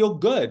supposed to feel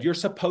good. You're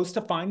supposed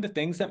to find the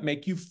things that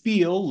make you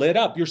feel lit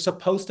up. You're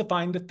supposed to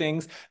find the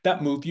things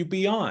that move you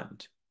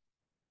beyond.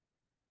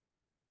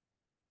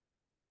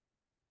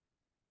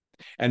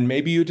 And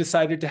maybe you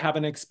decided to have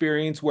an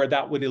experience where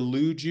that would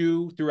elude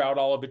you throughout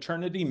all of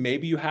eternity.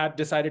 Maybe you had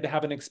decided to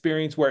have an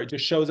experience where it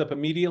just shows up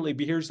immediately.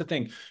 But here's the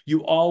thing,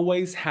 you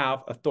always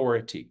have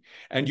authority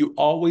and you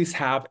always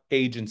have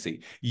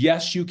agency.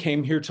 Yes, you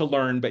came here to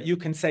learn, but you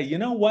can say, you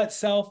know what,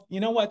 self, you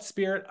know what,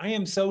 spirit, I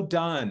am so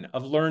done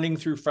of learning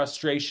through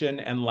frustration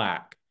and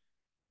lack.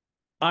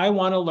 I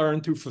want to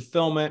learn through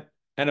fulfillment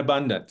and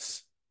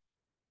abundance.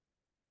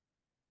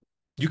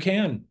 You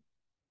can.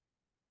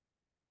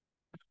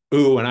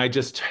 Ooh, and I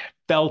just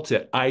felt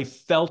it. I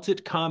felt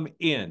it come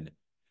in.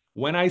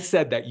 When I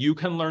said that you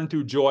can learn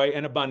through joy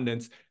and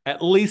abundance,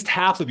 at least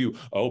half of you,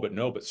 oh, but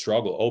no, but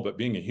struggle. Oh, but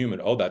being a human.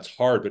 Oh, that's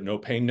hard, but no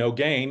pain, no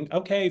gain.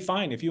 Okay,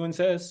 fine, if you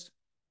insist.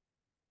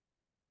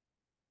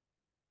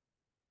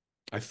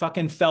 I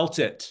fucking felt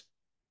it.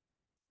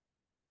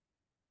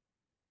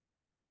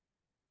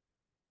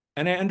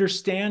 And I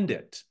understand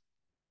it.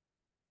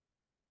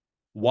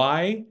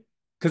 Why?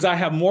 Because I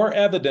have more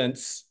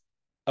evidence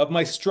of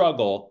my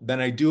struggle than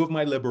I do of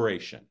my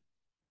liberation.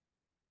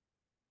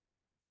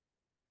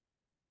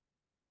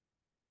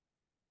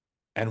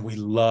 And we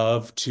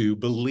love to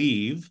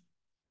believe,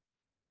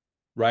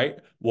 right?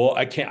 Well,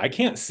 I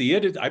can't see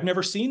it. I've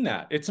never seen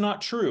that. It's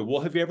not true.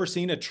 Well, have you ever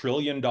seen $1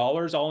 trillion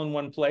all in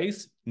one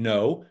place?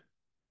 No.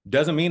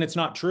 Doesn't mean it's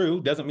not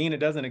true. Doesn't mean it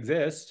doesn't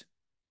exist.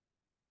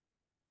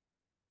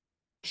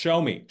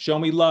 Show me. Show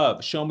me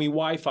love. Show me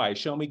Wi-Fi.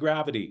 Show me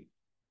gravity.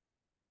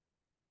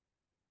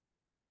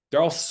 There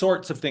are all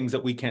sorts of things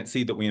that we can't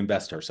see that we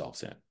invest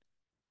ourselves in.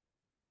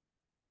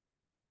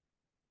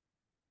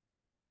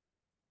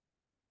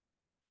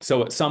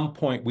 So at some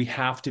point, we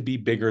have to be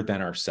bigger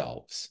than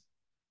ourselves.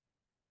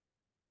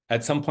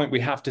 At some point,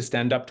 we have to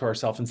stand up to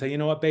ourselves and say, you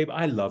know what, babe,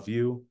 I love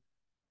you.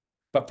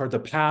 But for the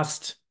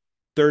past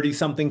 30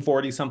 something,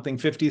 40 something,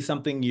 50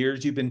 something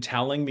years, you've been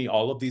telling me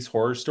all of these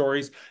horror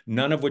stories,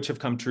 none of which have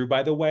come true,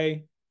 by the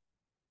way.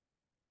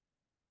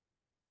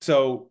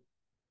 So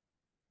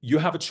you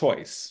have a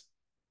choice.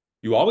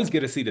 You always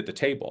get a seat at the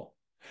table.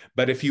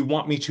 But if you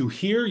want me to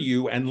hear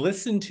you and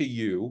listen to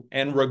you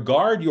and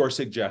regard your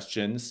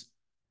suggestions,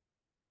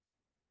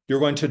 you're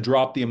going to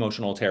drop the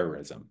emotional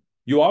terrorism.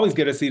 You always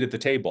get a seat at the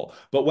table.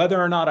 But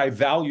whether or not I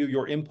value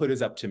your input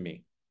is up to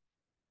me.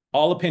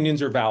 All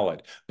opinions are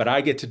valid, but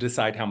I get to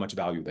decide how much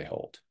value they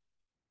hold.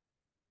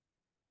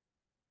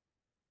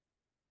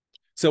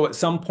 So at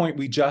some point,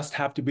 we just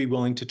have to be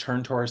willing to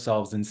turn to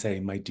ourselves and say,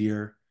 my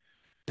dear,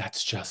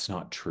 that's just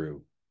not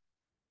true.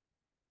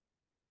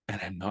 And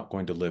I'm not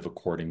going to live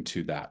according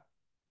to that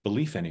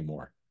belief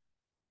anymore.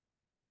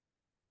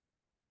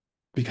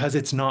 Because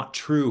it's not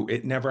true.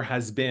 It never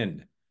has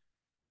been.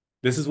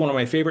 This is one of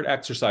my favorite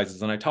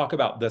exercises, and I talk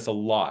about this a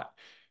lot.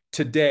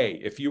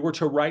 Today, if you were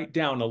to write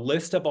down a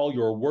list of all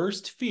your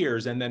worst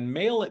fears and then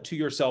mail it to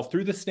yourself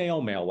through the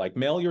snail mail, like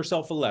mail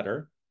yourself a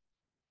letter,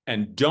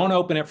 and don't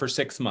open it for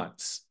 6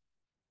 months,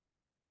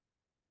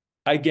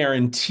 I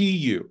guarantee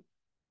you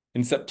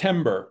in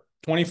September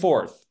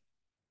 24th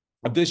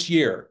of this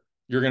year,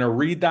 you're going to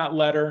read that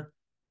letter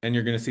and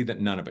you're going to see that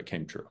none of it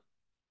came true.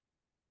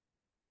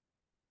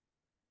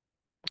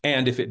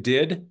 And if it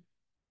did,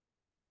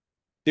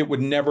 it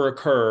would never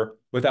occur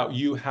without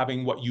you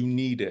having what you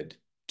needed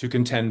to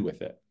contend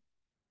with it.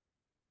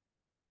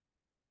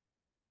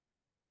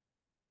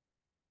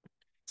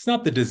 It's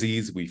not the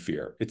disease we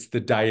fear. It's the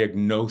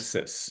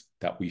diagnosis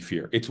that we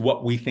fear. It's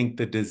what we think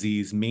the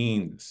disease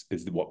means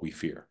is what we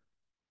fear.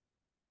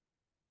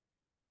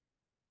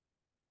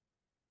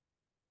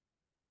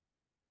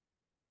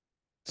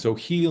 So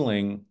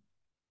healing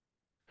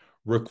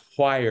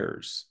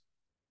requires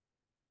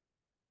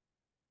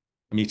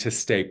me to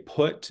stay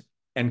put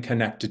and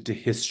connected to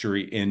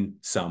history in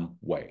some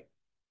way.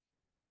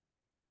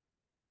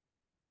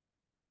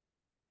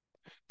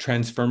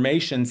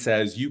 Transformation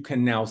says you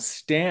can now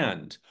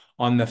stand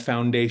on the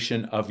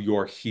foundation of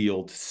your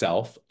healed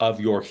self, of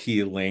your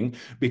healing,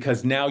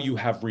 because now you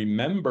have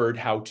remembered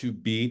how to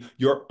be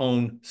your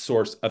own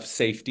source of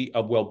safety,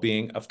 of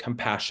well-being, of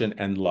compassion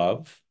and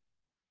love.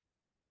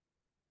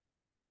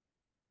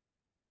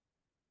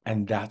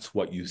 And that's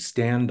what you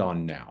stand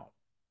on now.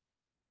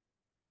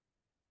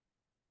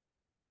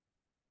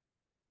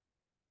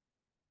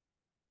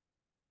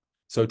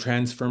 So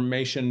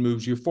transformation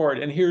moves you forward.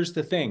 And here's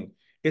the thing.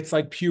 It's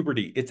like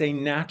puberty. It's a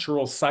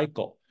natural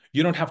cycle.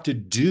 You don't have to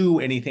do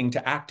anything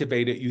to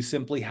activate it. You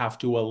simply have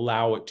to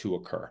allow it to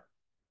occur.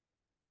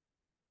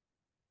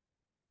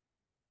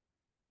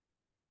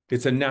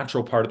 It's a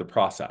natural part of the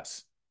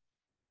process.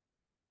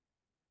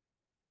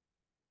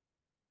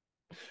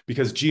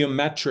 Because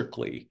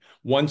geometrically,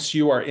 once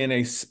you are in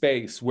a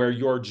space where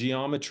your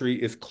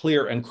geometry is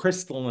clear and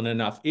crystalline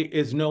enough, it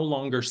is no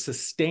longer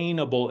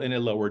sustainable in a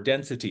lower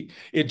density.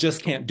 It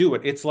just can't do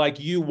it. It's like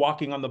you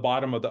walking on the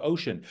bottom of the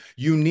ocean.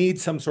 You need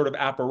some sort of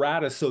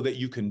apparatus so that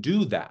you can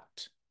do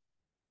that.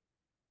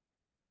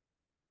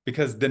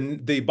 Because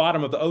the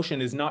bottom of the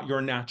ocean is not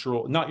your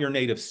natural, not your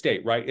native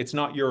state, right? It's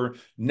not your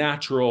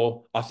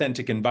natural,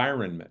 authentic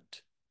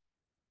environment.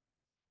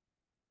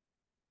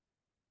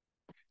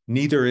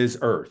 Neither is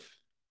Earth.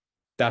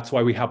 That's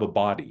why we have a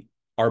body.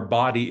 Our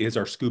body is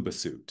our scuba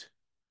suit.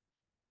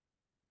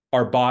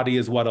 Our body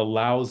is what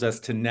allows us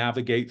to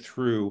navigate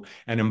through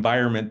an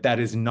environment that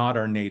is not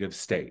our native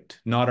state,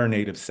 not our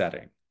native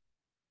setting.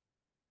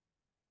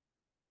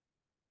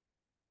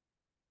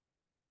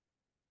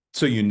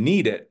 So you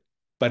need it,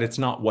 but it's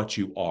not what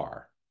you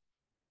are.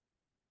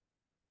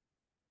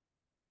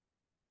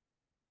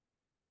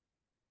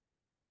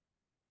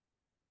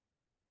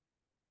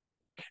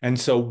 And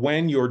so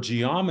when your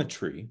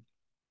geometry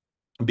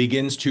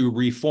begins to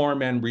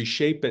reform and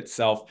reshape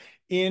itself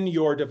in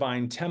your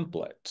divine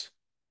template,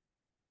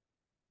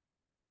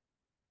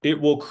 it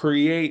will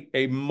create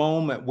a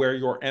moment where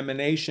your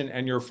emanation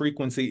and your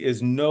frequency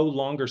is no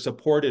longer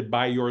supported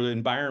by your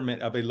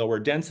environment of a lower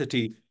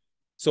density.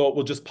 So it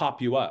will just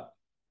pop you up.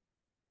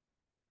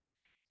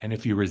 And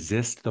if you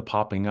resist the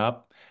popping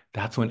up,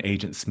 that's when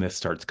Agent Smith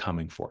starts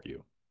coming for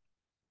you.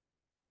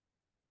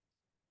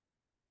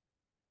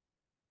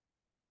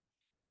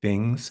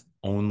 Things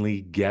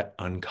only get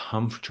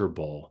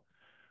uncomfortable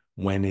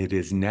when it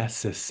is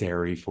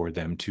necessary for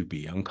them to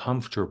be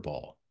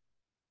uncomfortable.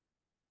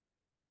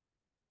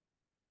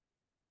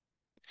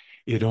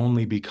 It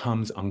only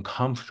becomes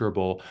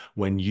uncomfortable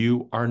when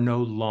you are no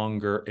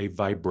longer a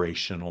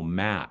vibrational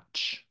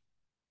match.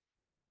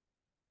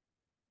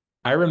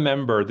 I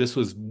remember this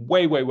was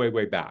way, way, way,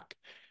 way back,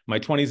 my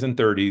 20s and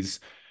 30s,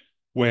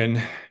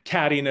 when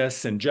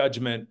cattiness and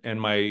judgment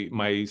and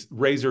my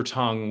razor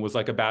tongue was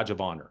like a badge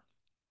of honor.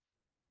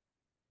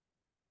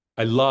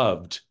 I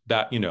loved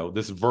that,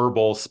 this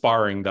verbal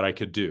sparring that I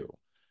could do.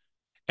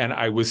 And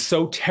I was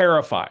so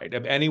terrified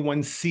of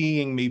anyone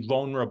seeing me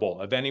vulnerable,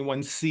 of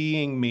anyone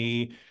seeing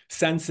me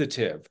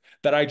sensitive,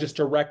 that I just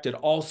directed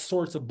all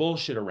sorts of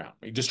bullshit around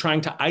me, just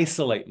trying to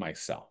isolate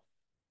myself.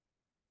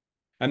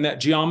 And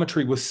that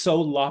geometry was so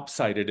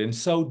lopsided and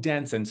so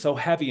dense and so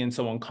heavy and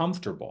so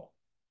uncomfortable.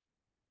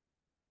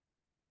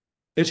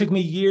 It took me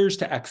years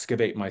to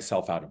excavate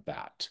myself out of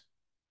that.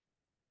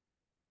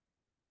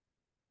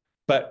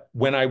 But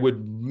when I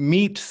would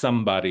meet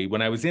somebody,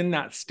 when I was in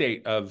that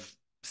state of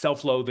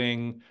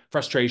self-loathing,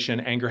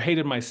 frustration, anger,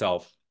 hated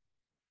myself,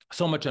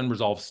 so much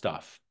unresolved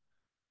stuff,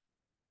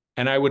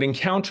 and I would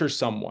encounter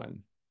someone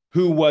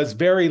who was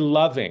very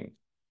loving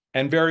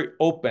and very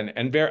open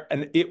and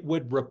it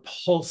would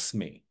repulse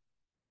me.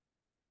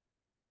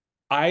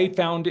 I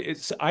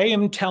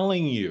am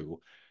telling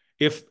you,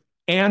 if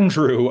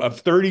Andrew of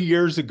 30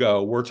 years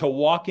ago were to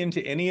walk into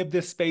any of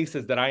the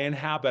spaces that I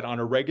inhabit on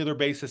a regular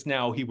basis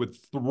now, he would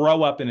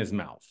throw up in his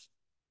mouth.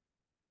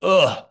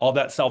 Ugh, all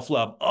that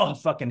self-love. Oh,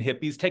 fucking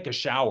hippies, take a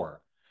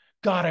shower.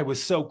 God, I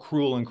was so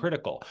cruel and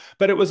critical.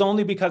 But it was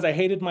only because I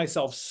hated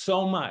myself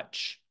so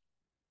much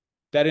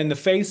that in the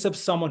face of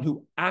someone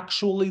who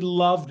actually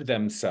loved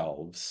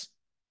themselves,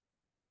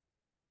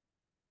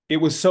 it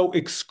was so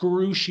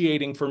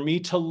excruciating for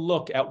me to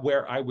look at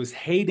where I was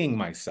hating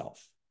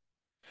myself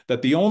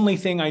that the only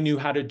thing I knew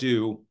how to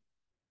do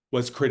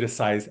was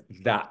criticize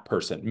that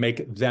person,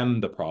 make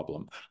them the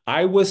problem.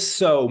 I was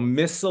so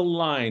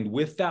misaligned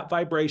with that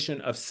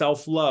vibration of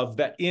self-love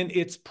that in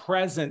its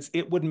presence,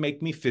 it would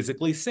make me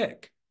physically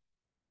sick.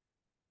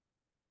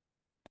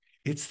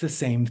 It's the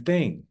same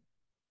thing.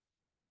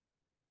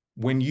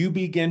 When you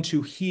begin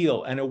to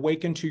heal and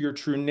awaken to your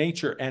true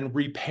nature and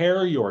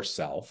repair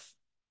yourself,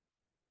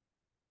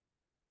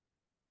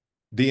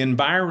 the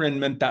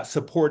environment that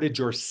supported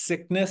your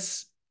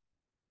sickness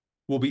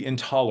will be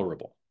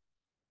intolerable.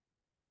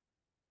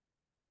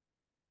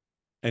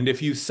 And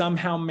if you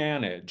somehow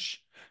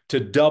manage to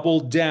double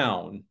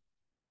down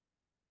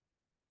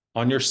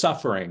on your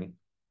suffering,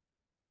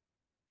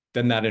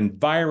 then that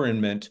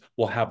environment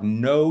will have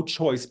no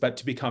choice but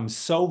to become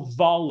so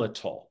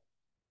volatile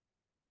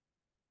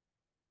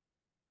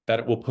that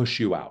it will push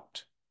you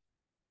out.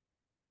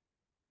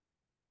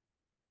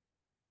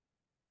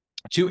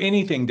 To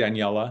anything,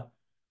 Daniela,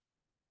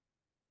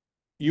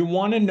 you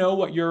want to know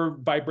what your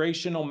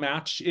vibrational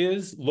match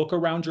is? Look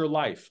around your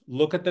life.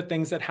 Look at the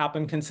things that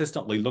happen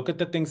consistently. Look at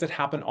the things that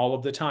happen all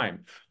of the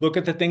time. Look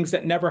at the things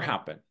that never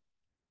happen.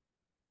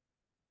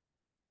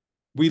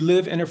 We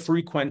live in a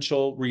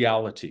frequential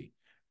reality.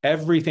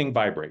 Everything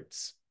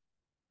vibrates.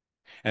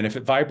 And if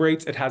it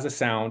vibrates, it has a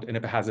sound. And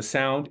if it has a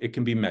sound, it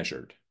can be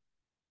measured.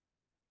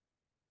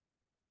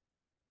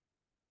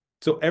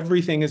 So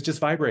everything is just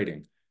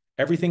vibrating.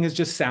 Everything is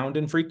just sound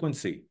and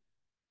frequency.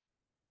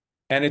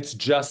 And it's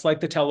just like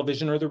the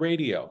television or the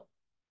radio.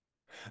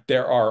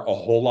 There are a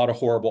whole lot of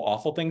horrible,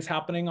 awful things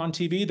happening on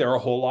TV. There are a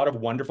whole lot of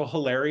wonderful,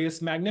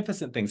 hilarious,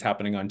 magnificent things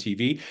happening on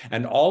TV.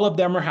 And all of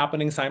them are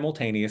happening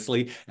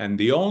simultaneously. And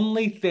the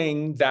only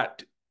thing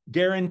that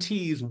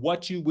guarantees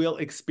what you will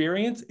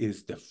experience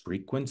is the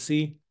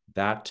frequency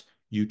that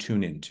you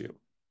tune into.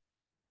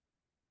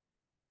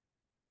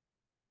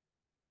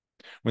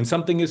 When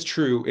something is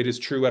true, it is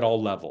true at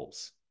all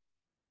levels.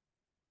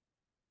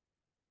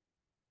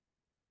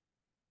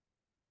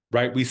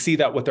 Right? We see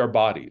that with our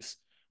bodies.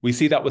 We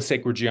see that with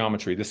sacred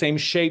geometry. The same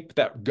shape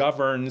that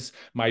governs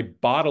my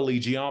bodily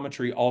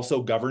geometry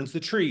also governs the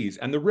trees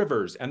and the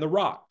rivers and the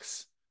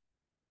rocks.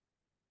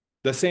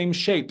 The same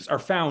shapes are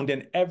found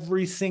in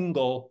every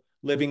single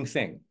living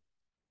thing,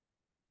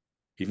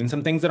 even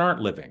some things that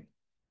aren't living.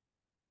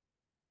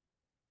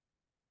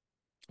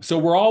 So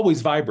we're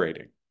always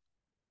vibrating.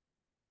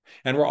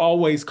 And we're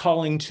always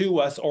calling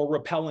to us or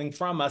repelling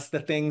from us the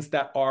things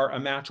that are a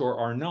match or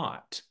are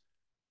not.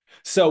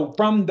 So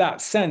from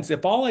that sense,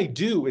 if all I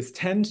do is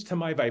tend to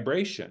my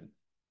vibration,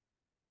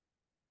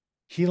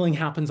 healing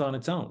happens on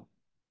its own.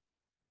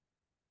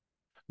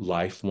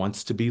 Life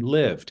wants to be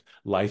lived.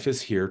 Life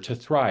is here to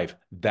thrive.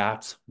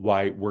 That's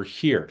why we're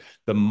here.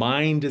 The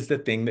mind is the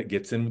thing that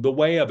gets in the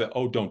way of it.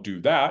 Oh, don't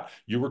do that.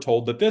 You were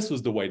told that this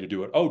was the way to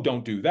do it. Oh,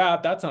 don't do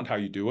that. That's not how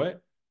you do it.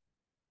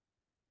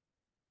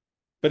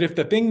 But if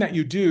the thing that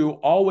you do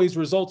always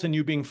results in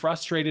you being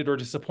frustrated or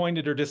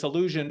disappointed or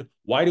disillusioned,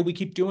 why do we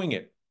keep doing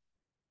it?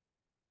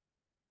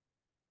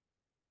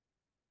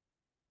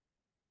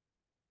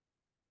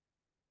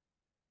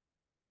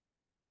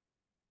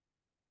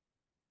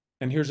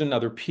 And here's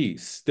another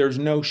piece. There's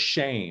no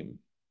shame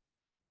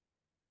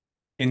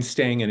in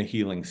staying in a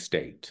healing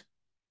state.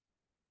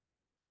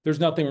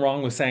 There's nothing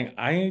wrong with saying,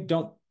 I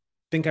don't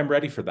think I'm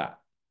ready for that.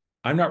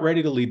 I'm not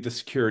ready to leave the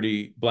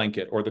security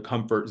blanket or the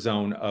comfort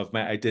zone of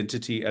my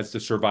identity as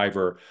the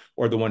survivor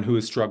or the one who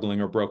is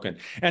struggling or broken.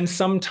 And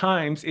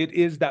sometimes it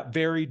is that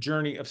very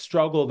journey of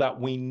struggle that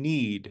we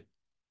need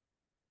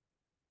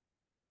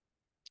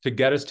to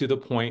get us to the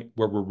point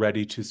where we're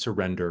ready to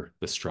surrender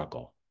the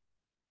struggle.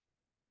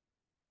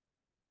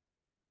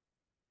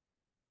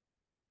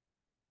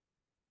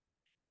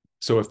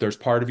 So if there's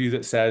part of you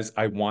that says,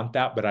 I want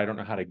that, but I don't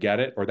know how to get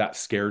it, or that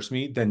scares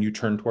me, then you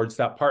turn towards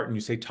that part and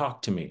you say,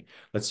 talk to me.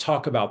 Let's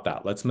talk about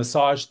that. Let's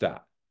massage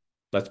that.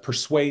 Let's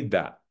persuade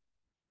that.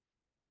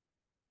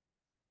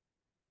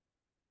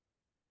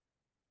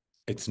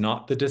 It's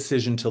not the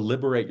decision to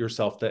liberate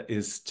yourself that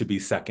is to be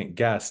second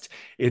guessed.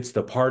 It's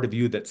the part of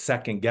you that's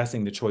second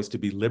guessing the choice to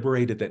be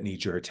liberated that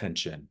needs your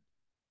attention.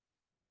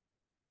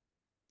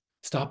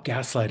 Stop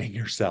gaslighting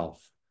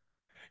yourself.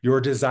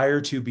 Your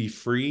desire to be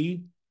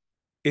free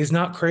is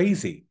not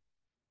crazy.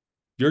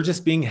 You're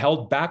just being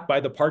held back by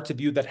the parts of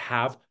you that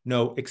have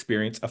no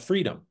experience of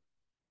freedom.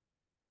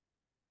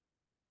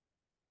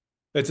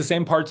 It's the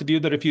same parts of you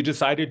that if you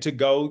decided to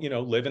go,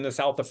 live in the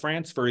south of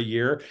France for a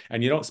year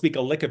and you don't speak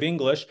a lick of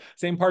English,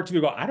 same parts of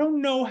you go, I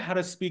don't know how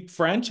to speak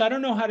French. I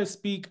don't know how to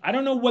speak. I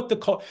don't know what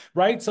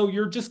right? So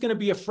you're just going to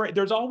be afraid.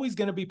 There's always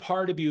going to be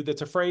part of you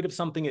that's afraid of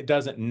something it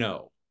doesn't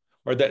know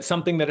or that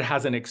something that it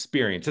hasn't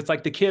experienced. It's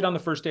like the kid on the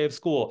first day of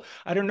school.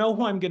 I don't know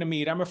who I'm going to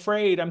meet. I'm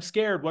afraid. I'm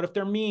scared. What if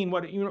they're mean?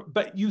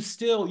 But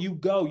you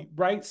go,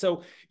 right?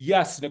 So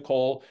yes,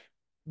 Nicole,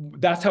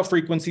 that's how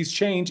frequencies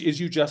change is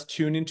you just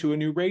tune into a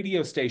new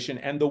radio station.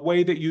 And the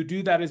way that you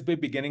do that is by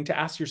beginning to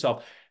ask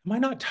yourself, am I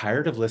not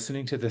tired of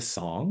listening to this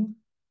song?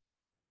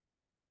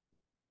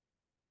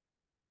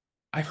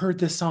 I've heard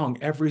this song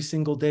every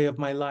single day of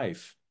my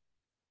life.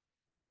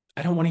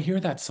 I don't want to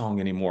hear that song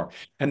anymore.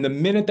 And the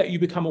minute that you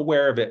become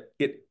aware of it,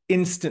 it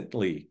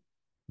instantly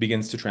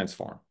begins to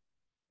transform.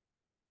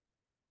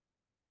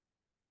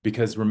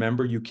 Because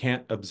remember, you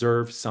can't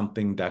observe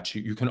something that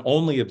you can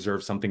only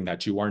observe something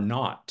that you are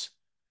not.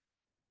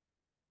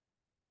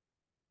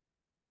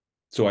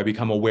 So I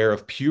become aware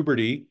of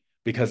puberty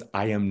because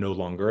I am no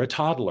longer a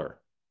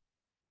toddler.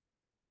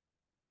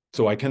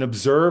 So I can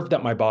observe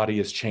that my body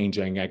is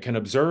changing. I can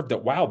observe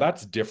that, wow,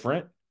 that's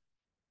different.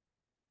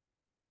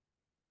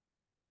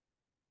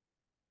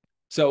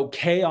 So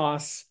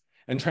chaos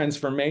and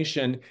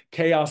transformation,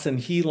 chaos and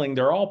healing,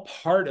 they're all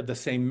part of the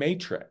same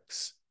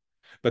matrix,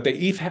 but they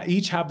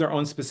each have their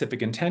own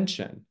specific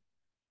intention.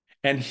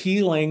 And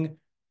healing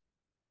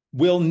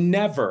will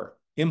never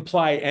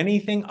imply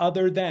anything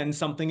other than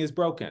something is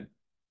broken.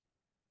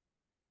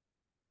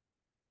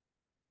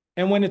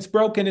 And when it's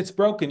broken, it's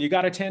broken. You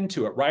got to tend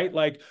to it, right?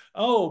 Like,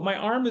 oh, my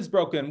arm is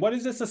broken. What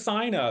is this a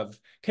sign of?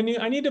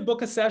 I need to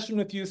book a session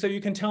with you so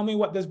you can tell me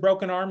what this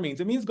broken arm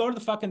means. It means go to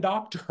the fucking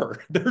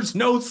doctor. There's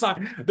no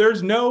sign,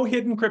 there's no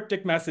hidden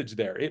cryptic message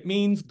there. It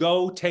means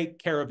go take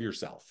care of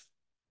yourself.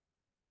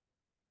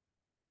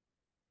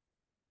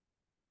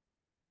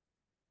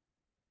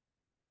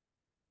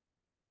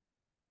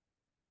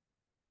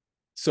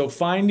 So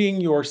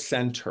finding your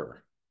center.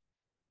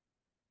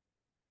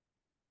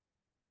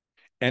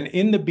 And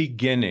in the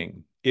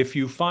beginning, if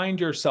you find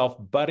yourself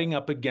butting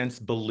up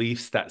against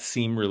beliefs that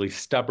seem really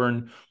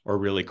stubborn or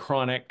really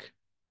chronic,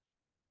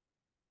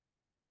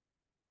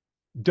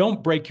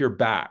 don't break your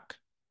back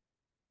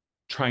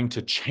trying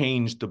to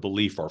change the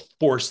belief or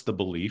force the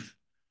belief.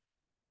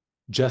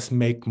 Just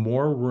make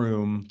more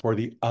room for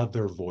the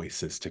other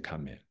voices to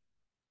come in,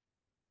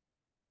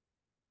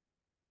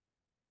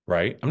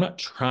 right? I'm not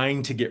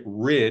trying to get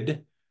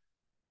rid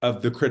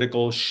of the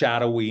critical,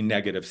 shadowy,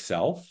 negative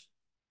self.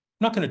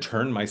 I'm not going to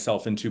turn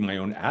myself into my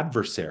own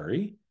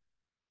adversary.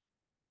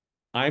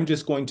 I'm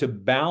just going to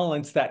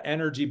balance that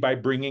energy by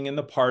bringing in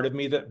the part of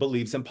me that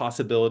believes in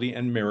possibility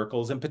and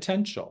miracles and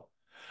potential.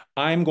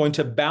 I'm going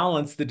to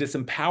balance the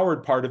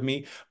disempowered part of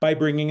me by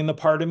bringing in the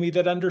part of me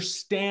that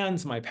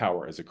understands my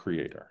power as a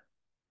creator.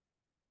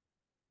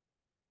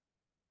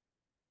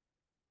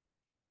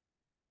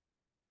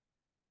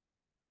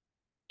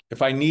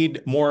 If I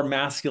need more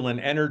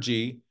masculine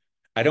energy,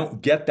 I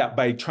don't get that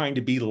by trying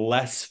to be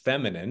less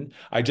feminine.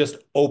 I just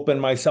open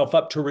myself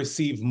up to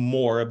receive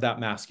more of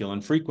that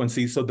masculine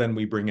frequency. So then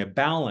we bring a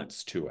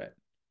balance to it.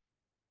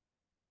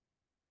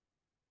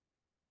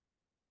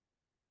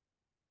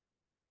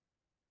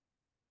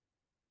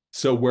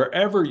 So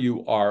wherever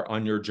you are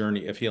on your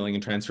journey of healing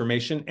and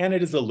transformation, and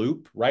it is a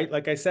loop, right?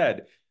 Like I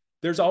said,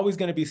 there's always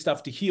going to be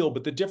stuff to heal,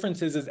 but the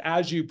difference is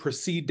as you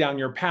proceed down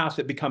your path,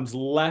 it becomes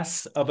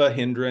less of a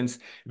hindrance.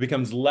 It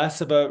becomes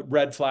less of a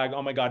red flag.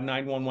 Oh my God,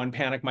 911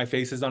 panic, my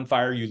face is on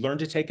fire. You learn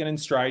to take it in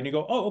stride and you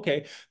go, oh,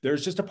 okay,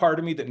 there's just a part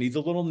of me that needs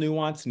a little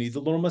nuance, needs a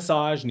little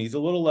massage, needs a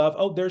little love.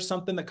 Oh, there's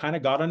something that kind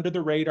of got under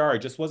the radar. I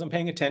just wasn't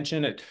paying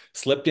attention. It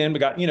slipped in,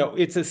 but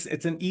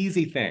it's an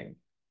easy thing.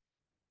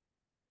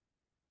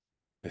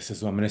 This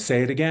is what I'm going to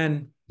say it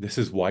again. This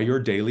is why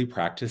your daily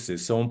practice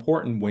is so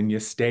important. When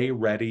you stay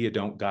ready, you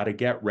don't got to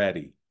get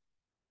ready.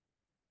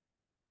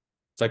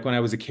 It's like when I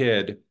was a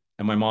kid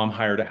and my mom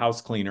hired a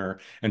house cleaner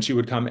and she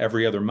would come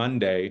every other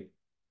Monday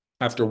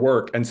after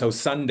work. And so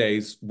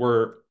Sundays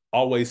were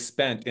always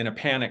spent in a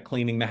panic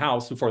cleaning the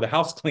house before the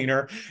house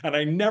cleaner. And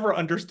I never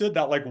understood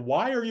that. Like,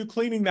 why are you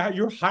cleaning that?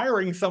 You're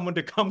hiring someone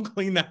to come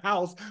clean the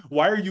house.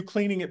 Why are you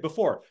cleaning it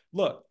before?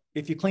 Look,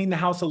 if you clean the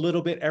house a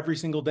little bit every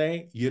single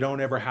day, you don't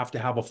ever have to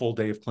have a full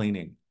day of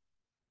cleaning.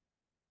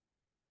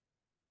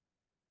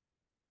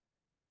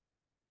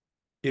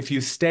 If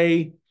you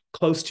stay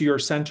close to your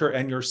center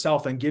and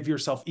yourself and give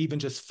yourself even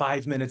just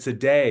 5 minutes a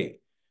day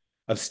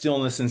of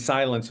stillness and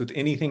silence with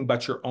anything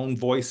but your own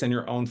voice and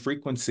your own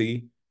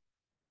frequency,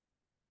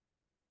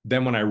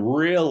 then when I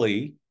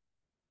really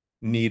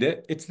need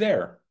it, it's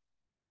there.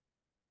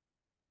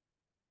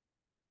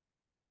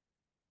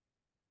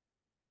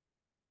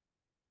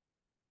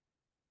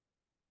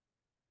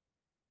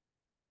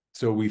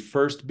 So we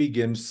first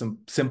begin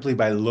simply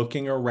by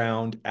looking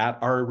around at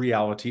our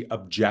reality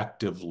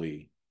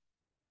objectively.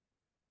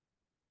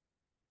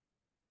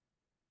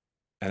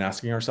 and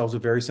asking ourselves a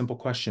very simple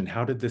question: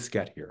 how did this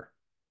get here?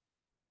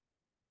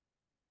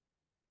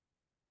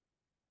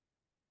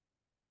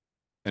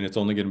 And it's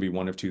only going to be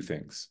one of two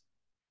things: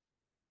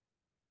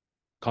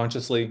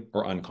 consciously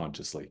or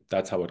unconsciously.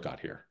 That's how it got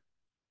here.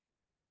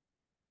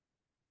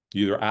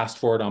 You either asked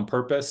for it on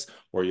purpose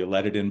or you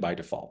let it in by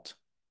default.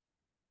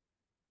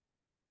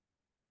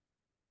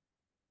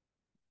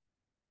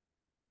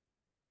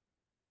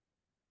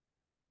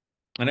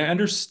 And I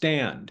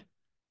understand,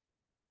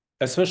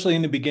 especially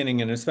in the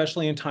beginning and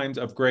especially in times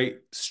of great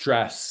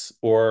stress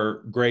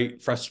or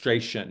great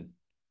frustration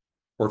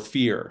or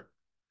fear,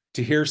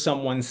 to hear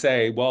someone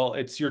say, well,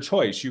 it's your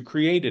choice, you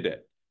created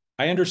it.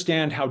 I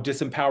understand how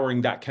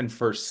disempowering that can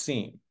first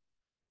seem.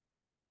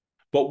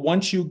 But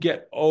once you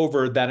get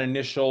over that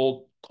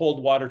initial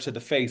cold water to the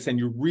face and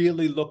you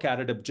really look at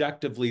it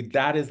objectively,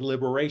 that is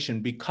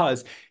liberation,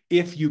 because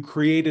if you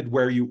created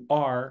where you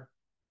are,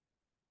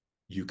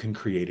 you can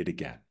create it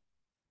again.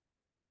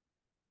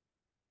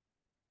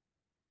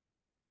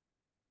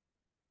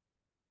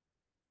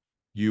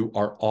 You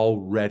are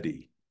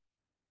already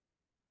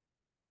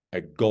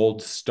a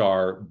gold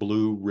star,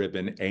 blue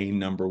ribbon, a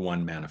number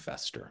one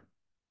manifester.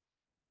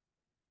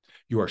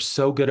 You are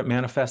so good at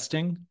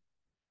manifesting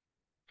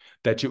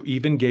that you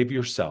even gave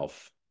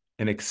yourself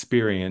an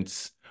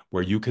experience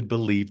where you could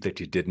believe that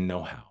you didn't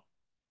know how.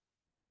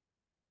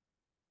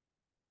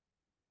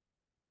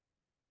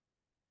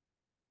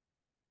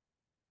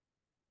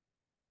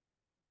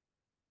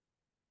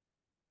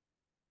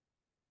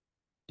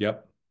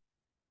 Yep.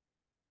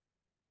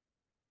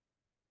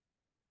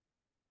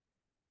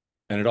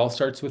 And it all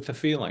starts with the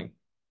feeling.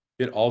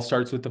 It all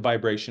starts with the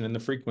vibration and the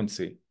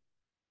frequency.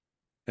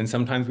 And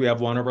sometimes we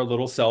have one of our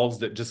little selves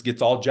that just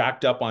gets all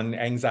jacked up on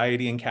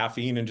anxiety and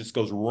caffeine and just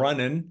goes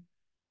running,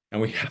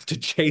 and we have to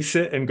chase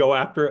it and go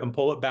after it and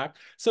pull it back.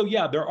 So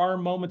yeah, there are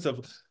moments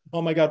of,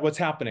 oh my God, what's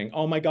happening?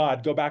 Oh my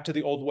God, go back to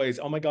the old ways.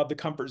 Oh my God, the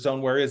comfort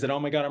zone, where is it? Oh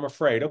my God, I'm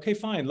afraid. Okay,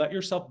 fine. Let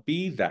yourself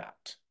be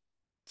that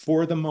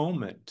for the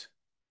moment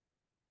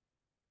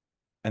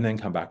and then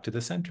come back to the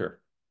center.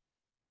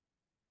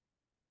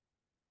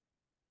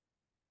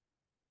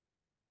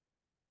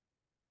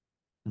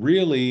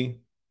 Really,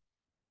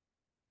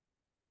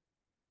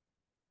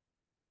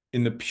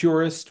 in the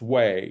purest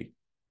way,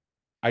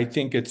 I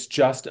think it's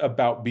just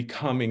about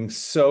becoming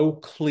so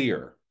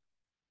clear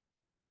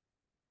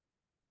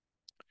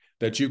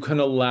that you can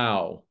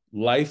allow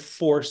life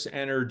force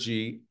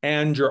energy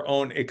and your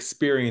own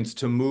experience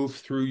to move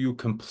through you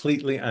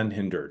completely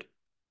unhindered.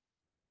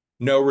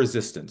 No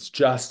resistance,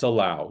 just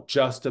allow,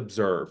 just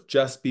observe,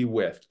 just be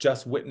with,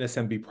 just witness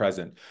and be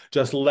present.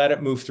 Just let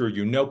it move through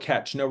you. No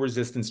catch, no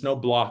resistance, no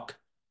block.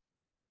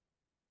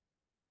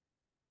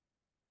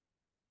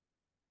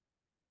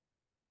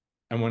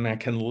 And when I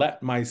can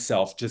let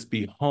myself just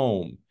be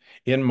home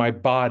in my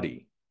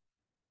body,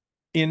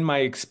 in my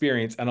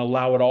experience, and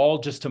allow it all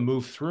just to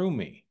move through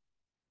me.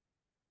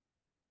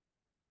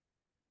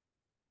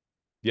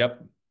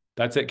 Yep,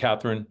 that's it,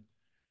 Catherine.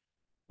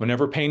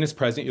 Whenever pain is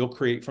present, you'll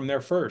create from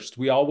there first.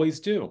 We always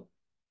do.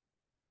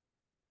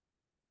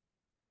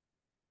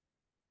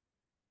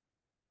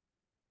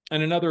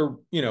 And another,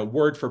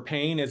 word for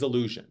pain is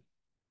illusion.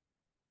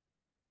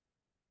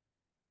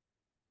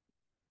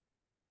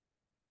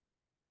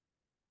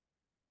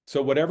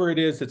 So whatever it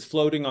is that's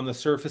floating on the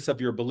surface of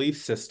your belief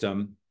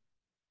system,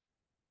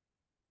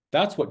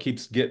 that's what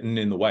keeps getting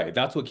in the way.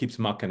 That's what keeps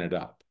mucking it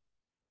up.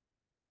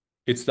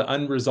 It's the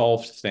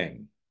unresolved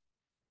thing.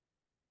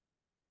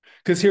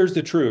 Because here's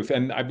the truth,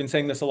 and I've been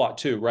saying this a lot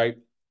too, right?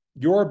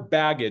 Your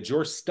baggage,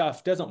 your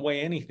stuff doesn't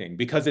weigh anything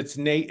because it's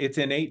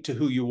innate to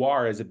who you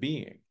are as a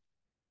being.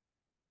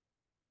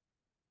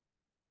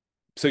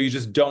 So you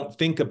just don't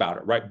think about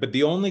it, right? But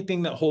the only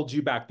thing that holds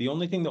you back, the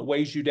only thing that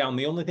weighs you down,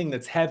 the only thing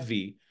that's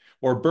heavy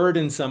or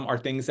burdensome are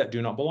things that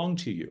do not belong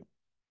to you.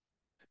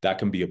 That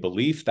can be a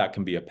belief, that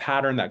can be a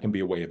pattern, that can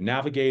be a way of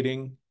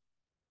navigating.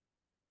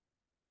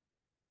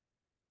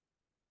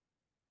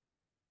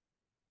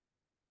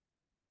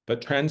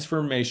 But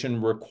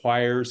transformation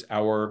requires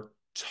our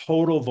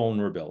total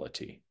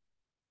vulnerability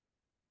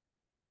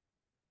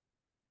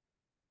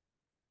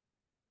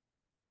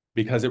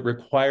because it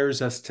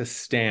requires us to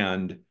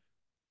stand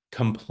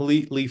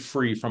completely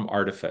free from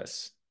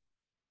artifice,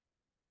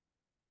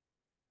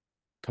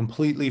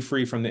 completely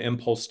free from the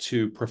impulse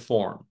to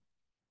perform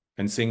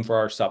and sing for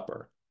our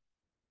supper.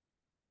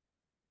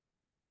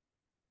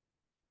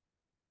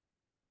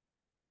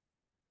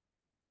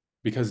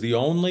 Because the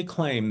only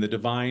claim the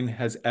divine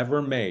has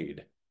ever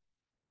made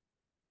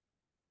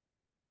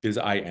is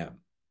I am.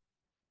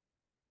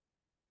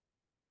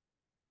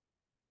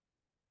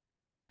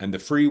 And the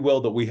free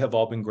will that we have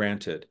all been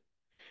granted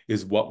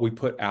is what we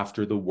put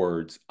after the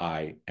words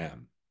I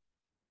am.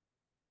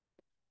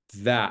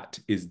 That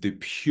is the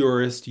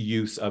purest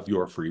use of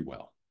your free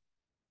will.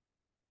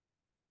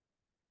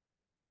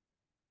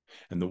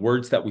 And the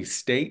words that we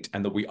state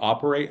and that we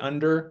operate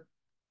under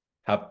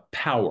have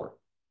power,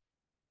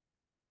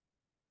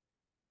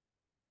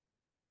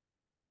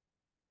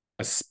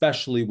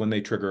 especially when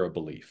they trigger a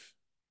belief.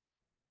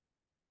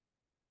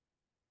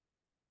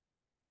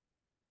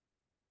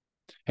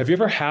 Have you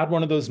ever had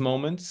one of those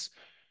moments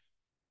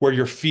where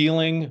you're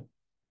feeling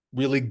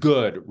really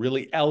good,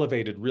 really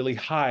elevated, really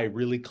high,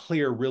 really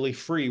clear, really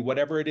free,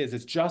 whatever it is?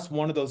 It's just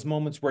one of those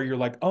moments where you're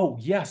like, oh,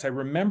 yes, I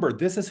remember.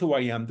 This is who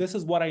I am. This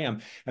is what I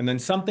am. And then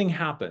something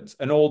happens,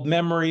 an old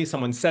memory,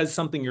 someone says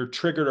something, you're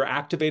triggered or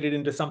activated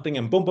into something,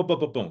 and boom, boom, boom,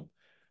 boom, boom.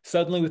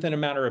 Suddenly, within a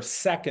matter of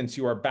seconds,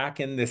 you are back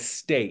in this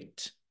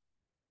state.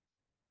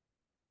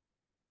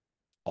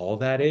 All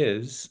that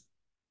is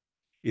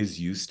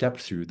you stepped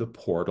through the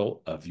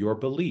portal of your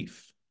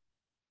belief.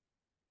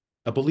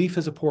 A belief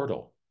is a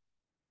portal.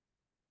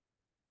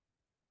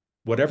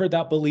 Whatever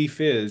that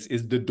belief is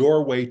the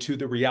doorway to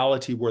the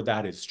reality where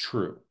that is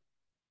true.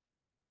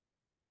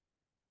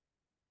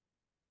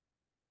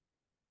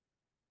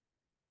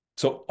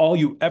 So all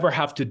you ever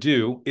have to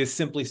do is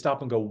simply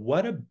stop and go,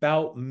 what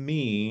about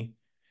me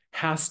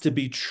has to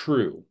be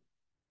true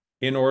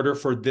in order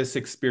for this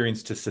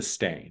experience to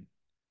sustain?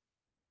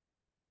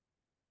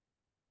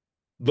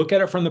 Look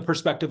at it from the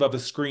perspective of a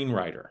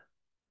screenwriter.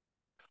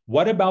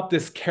 What about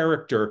this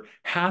character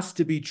has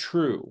to be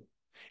true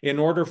in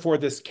order for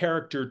this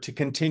character to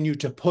continue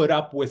to put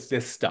up with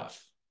this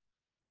stuff?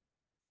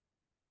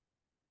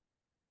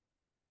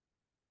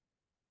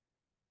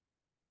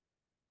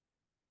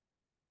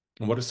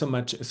 And what do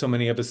so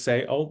many of us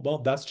say? Oh, well,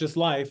 that's just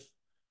life.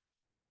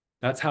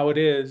 That's how it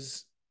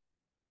is.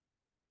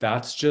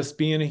 That's just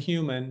being a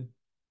human.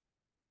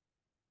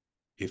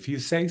 If you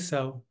say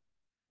so.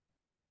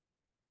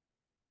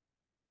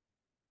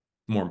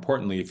 More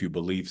importantly, if you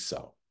believe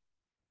so.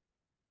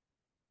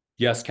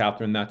 Yes,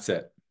 Catherine, that's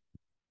it.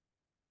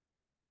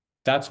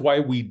 That's why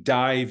we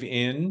dive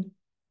in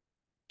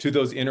to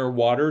those inner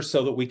waters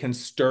so that we can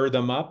stir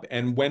them up.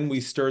 And when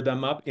we stir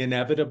them up,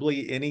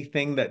 inevitably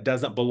anything that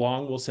doesn't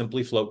belong will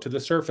simply float to the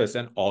surface.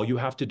 And all you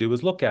have to do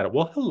is look at it.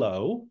 Well,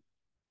 hello.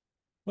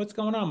 What's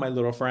going on, my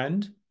little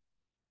friend?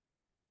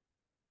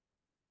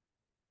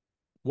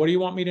 What do you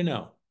want me to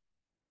know?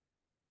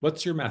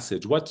 What's your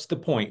message? What's the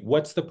point?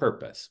 What's the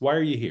purpose? Why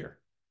are you here?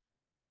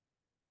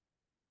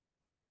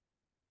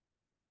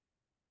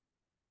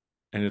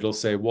 And it'll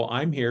say, well,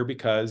 I'm here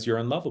because you're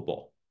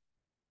unlovable.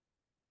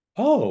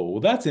 Oh, well,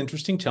 that's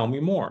interesting. Tell me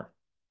more.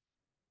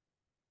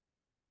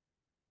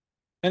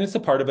 And it's a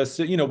part of us,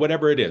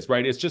 whatever it is,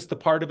 right? It's just the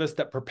part of us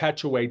that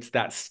perpetuates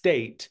that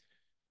state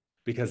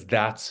because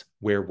that's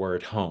where we're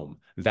at home.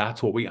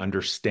 That's what we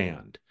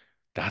understand.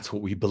 That's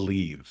what we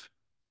believe.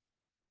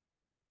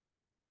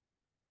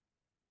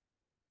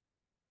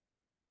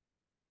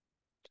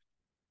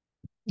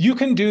 You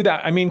can do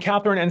that. I mean,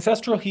 Catherine,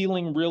 ancestral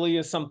healing really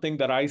is something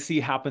that I see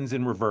happens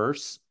in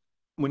reverse.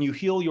 When you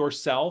heal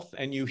yourself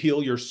and you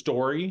heal your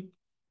story,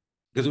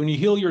 because when you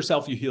heal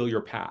yourself, you heal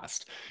your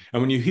past.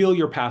 And when you heal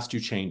your past, you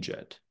change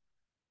it.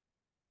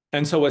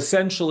 And so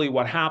essentially,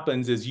 what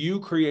happens is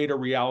you create a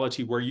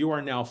reality where you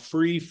are now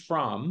free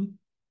from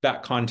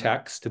that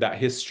context, that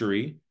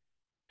history.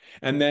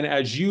 And then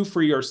as you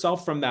free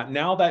yourself from that,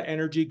 now that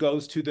energy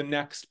goes to the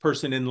next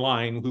person in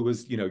line who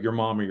was, your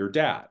mom or your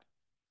dad.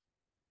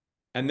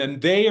 And then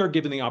they are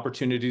given the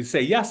opportunity to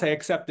say, yes, I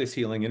accept this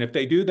healing. And if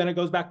they do, then it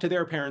goes back to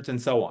their parents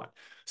and so on.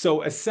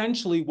 So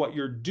essentially, what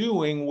you're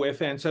doing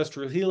with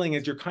ancestral healing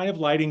is you're kind of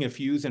lighting a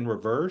fuse in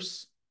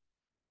reverse.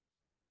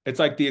 It's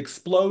like the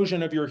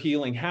explosion of your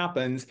healing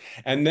happens,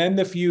 and then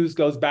the fuse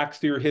goes back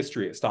to your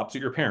history. It stops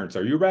at your parents.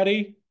 Are you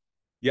ready?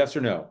 Yes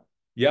or no?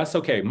 Yes,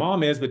 okay.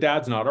 Mom is, but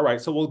dad's not. All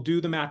right, so we'll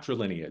do the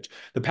matrilineage.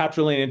 The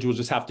patrilineage will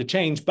just have to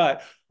change,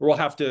 but we'll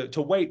have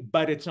to wait,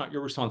 but it's not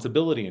your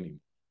responsibility anymore.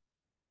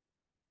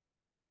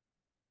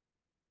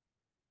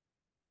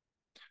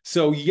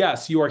 So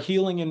yes, you are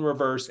healing in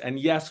reverse. And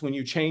yes, when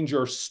you change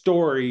your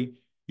story,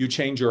 you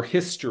change your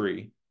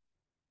history.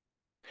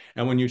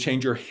 And when you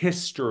change your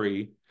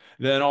history,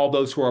 then all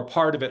those who are a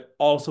part of it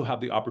also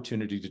have the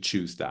opportunity to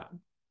choose that.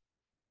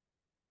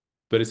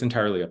 But it's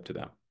entirely up to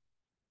them.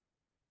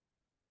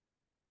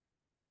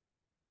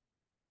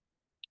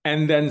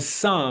 And then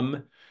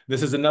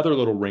this is another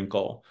little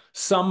wrinkle.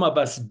 Some of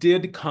us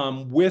did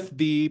come with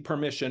the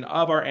permission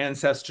of our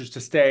ancestors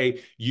to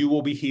say, you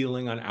will be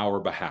healing on our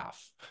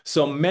behalf.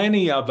 So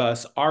many of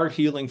us are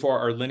healing for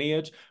our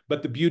lineage,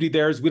 but the beauty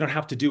there is we don't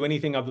have to do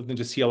anything other than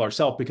just heal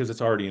ourselves because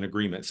it's already in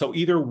agreement. So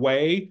either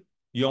way,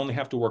 you only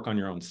have to work on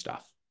your own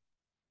stuff.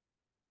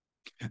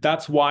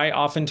 That's why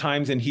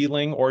oftentimes in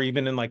healing or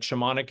even in like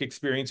shamanic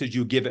experiences,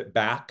 you give it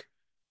back,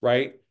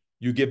 right?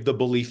 You give the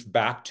belief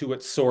back to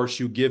its source.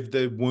 You give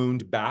the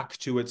wound back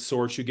to its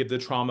source. You give the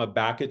trauma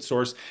back its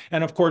source.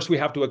 And of course, we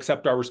have to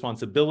accept our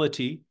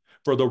responsibility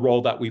for the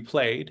role that we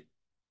played.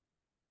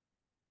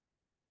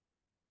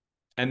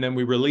 And then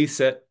we release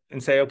it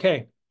and say,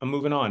 okay, I'm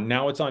moving on.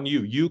 Now it's on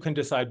you. You can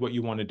decide what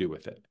you want to do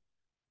with it.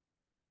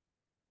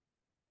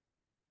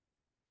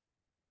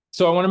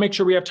 So I want to make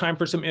sure we have time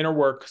for some inner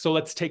work. So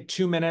let's take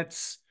 2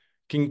 minutes.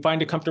 Can you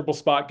find a comfortable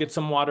spot, get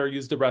some water,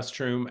 use the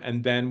restroom,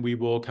 and then we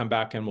will come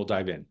back and we'll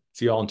dive in.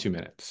 See you all in 2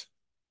 minutes.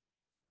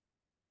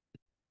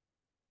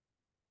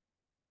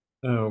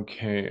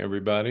 Okay,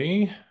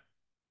 everybody.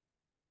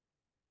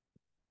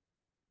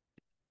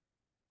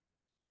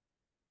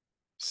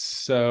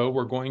 So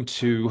we're going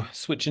to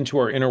switch into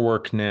our inner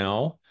work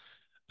now.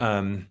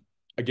 Um,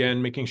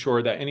 Again, making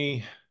sure that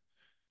any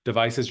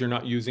devices you're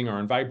not using are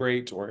on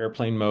vibrate or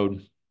airplane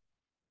mode.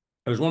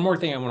 There's one more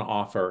thing I want to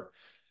offer,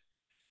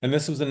 and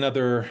this was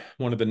another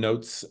one of the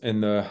notes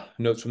in the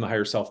Notes from the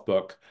Higher Self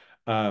book.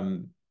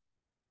 Um,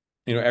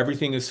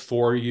 Everything is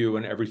for you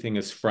and everything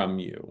is from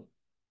you.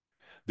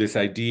 This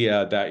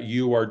idea that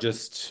you are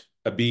just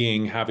a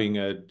being having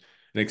an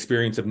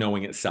experience of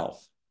knowing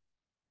itself.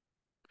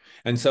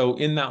 And so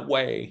in that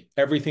way,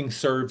 everything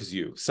serves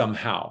you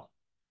somehow.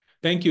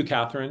 Thank you,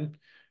 Catherine.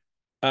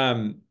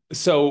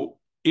 So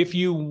if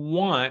you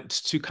want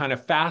to kind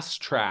of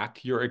fast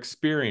track your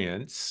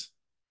experience,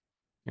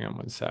 hang on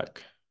one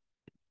sec.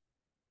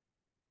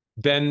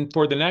 Then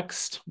for the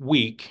next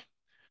week,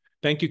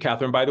 thank you,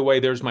 Catherine. By the way,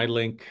 there's my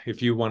link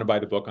if you want to buy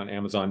the book on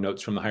Amazon,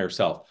 Notes from the Higher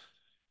Self.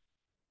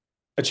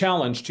 A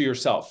challenge to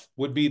yourself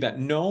would be that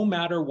no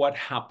matter what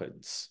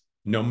happens,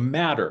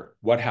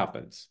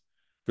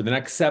 for the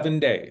next 7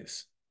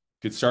 days,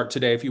 you could start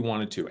today if you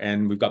wanted to.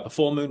 And we've got the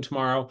full moon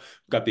tomorrow,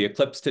 we've got the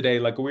eclipse today.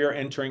 Like we are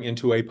entering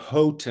into a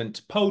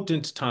potent,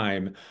 potent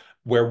time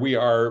where we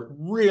are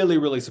really,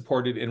 really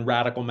supported in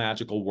radical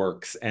magical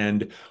works.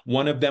 And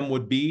one of them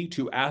would be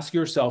to ask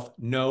yourself,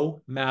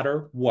 no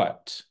matter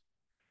what,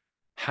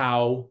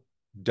 how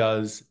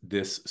does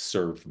this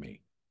serve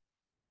me?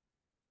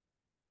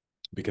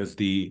 Because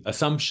the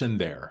assumption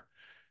there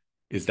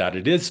is that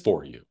it is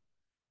for you,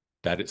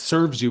 that it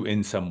serves you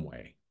in some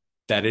way,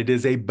 that it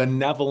is a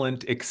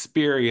benevolent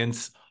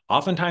experience,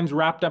 oftentimes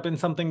wrapped up in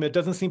something that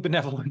doesn't seem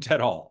benevolent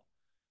at all.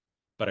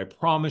 But I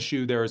promise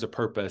you there is a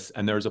purpose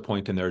and there's a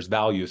point and there's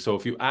value. So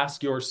if you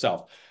ask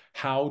yourself,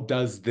 how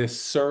does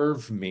this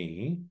serve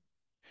me?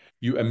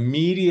 You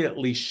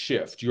immediately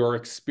shift your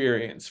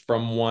experience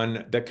from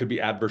one that could be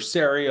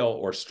adversarial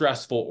or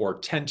stressful or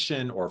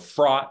tension or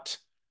fraught.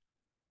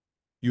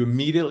 You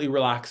immediately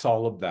relax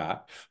all of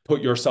that,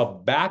 put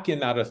yourself back in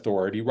that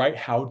authority, right?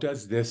 How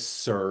does this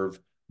serve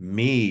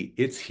me?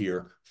 It's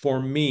here for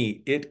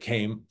me. It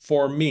came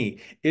for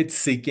me. It's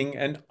seeking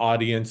an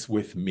audience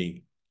with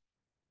me.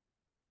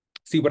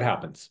 See what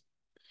happens.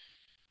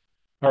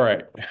 All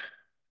right.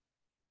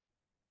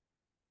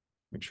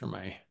 Make sure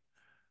my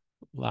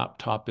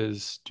laptop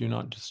is do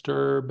not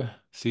disturb.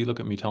 See, look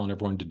at me telling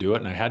everyone to do it,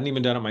 and I hadn't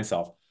even done it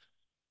myself.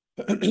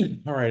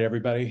 All right,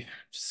 everybody,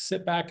 just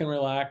sit back and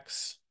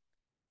relax.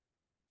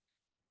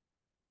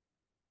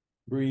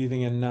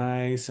 Breathing in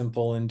nice and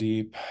full and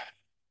deep.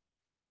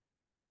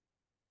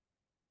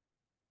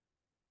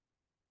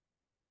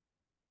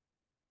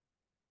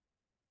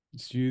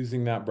 Just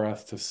using that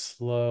breath to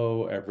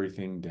slow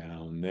everything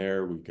down.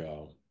 There we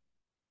go.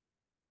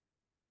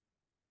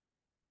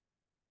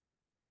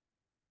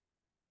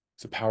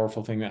 It's a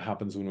powerful thing that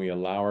happens when we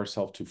allow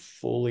ourselves to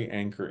fully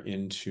anchor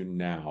into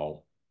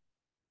now.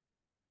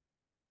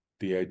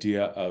 The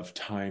idea of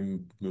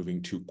time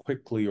moving too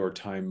quickly or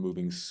time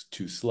moving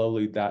too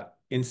slowly, that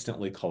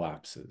instantly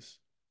collapses.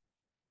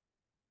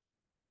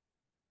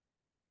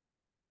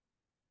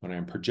 When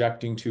I'm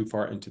projecting too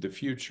far into the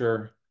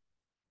future,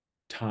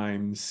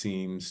 time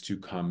seems to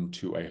come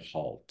to a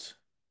halt.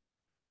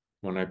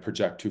 When I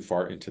project too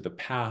far into the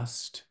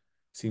past,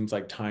 seems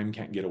like time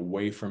can't get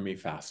away from me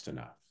fast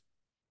enough.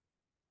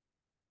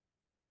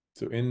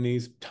 So in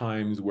these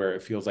times where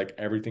it feels like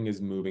everything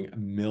is moving a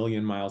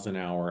million miles an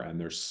hour and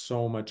there's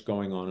so much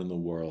going on in the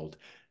world,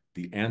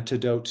 the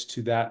antidote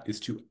to that is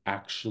to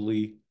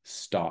actually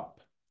stop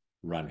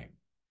running.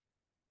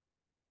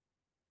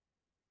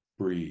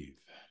 Breathe,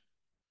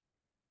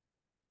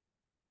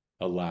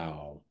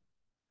 allow,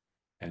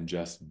 and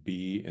just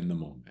be in the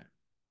moment.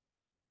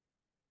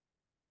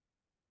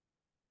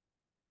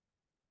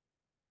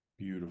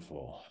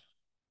 Beautiful.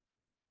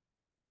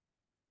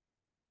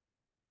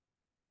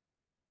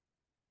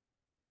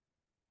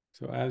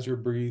 So as you're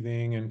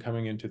breathing and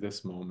coming into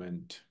this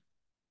moment,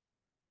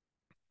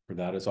 for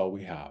that is all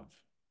we have.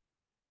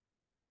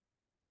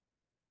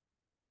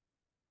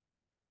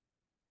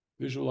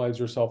 Visualize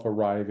yourself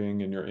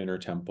arriving in your inner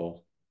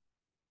temple,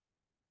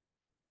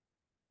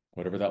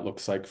 whatever that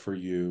looks like for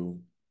you.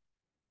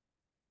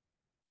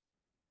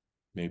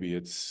 Maybe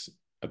it's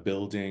a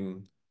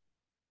building.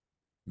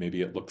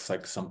 Maybe it looks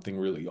like something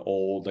really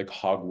old, like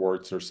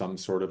Hogwarts or some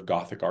sort of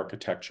Gothic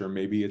architecture.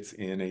 Maybe it's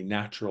in a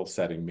natural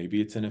setting.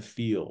 Maybe it's in a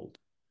field.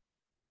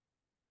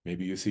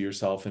 Maybe you see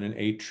yourself in an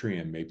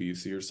atrium. Maybe you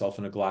see yourself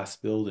in a glass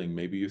building.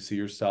 Maybe you see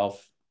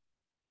yourself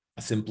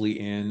simply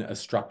in a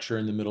structure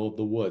in the middle of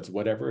the woods.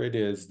 Whatever it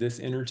is, this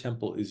inner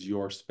temple is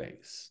your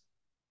space.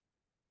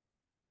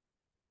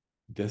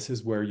 This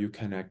is where you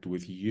connect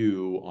with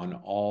you on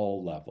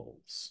all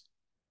levels.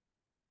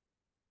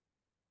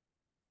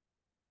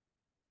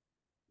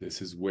 This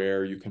is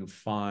where you can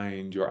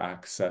find your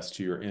access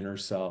to your inner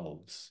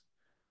selves,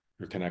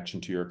 your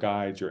connection to your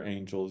guides, your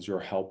angels,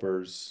 your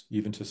helpers,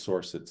 even to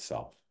Source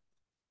itself.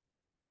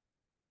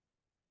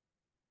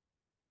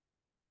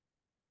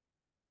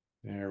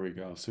 There we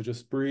go. So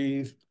just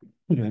breathe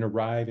and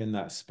arrive in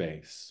that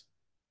space.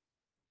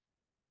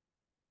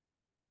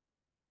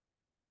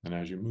 And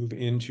as you move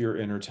into your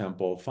inner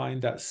temple,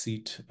 find that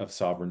seat of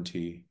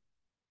sovereignty,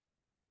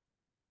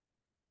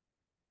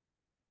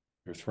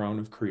 your throne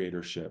of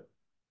creatorship.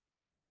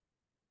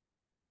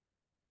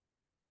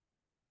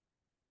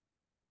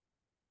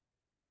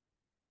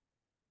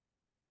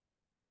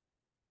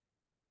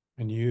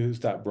 And use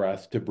that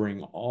breath to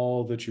bring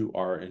all that you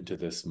are into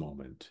this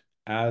moment.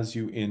 As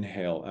you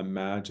inhale,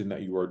 imagine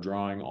that you are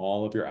drawing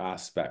all of your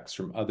aspects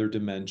from other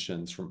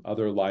dimensions, from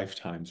other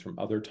lifetimes, from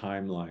other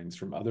timelines,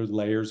 from other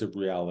layers of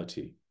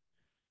reality.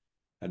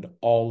 And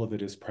all of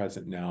it is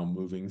present now,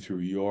 moving through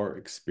your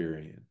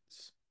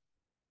experience.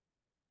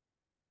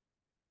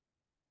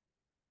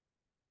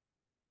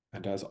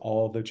 And as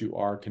all that you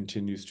are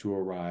continues to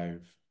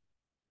arrive,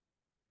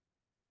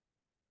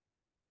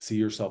 see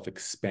yourself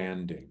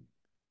expanding.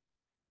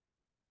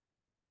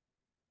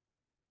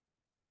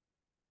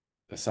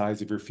 The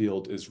size of your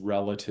field is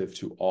relative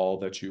to all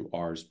that you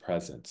are's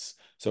presence.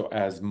 So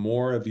as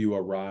more of you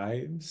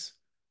arrives,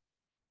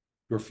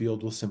 your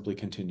field will simply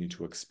continue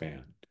to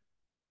expand.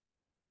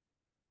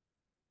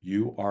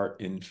 You are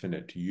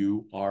infinite.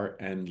 You are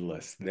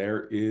endless.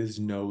 There is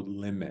no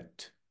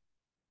limit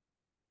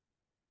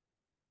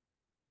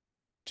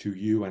to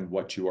you and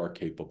what you are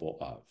capable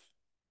of.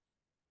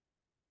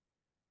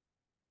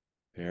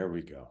 There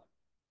we go.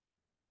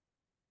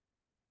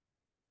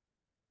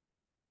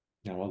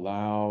 Now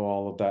allow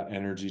all of that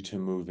energy to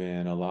move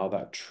in. Allow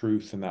that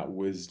truth and that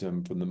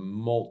wisdom from the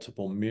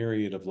multiple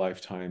myriad of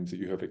lifetimes that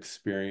you have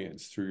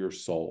experienced through your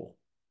soul.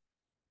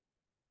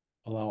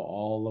 Allow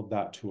all of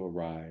that to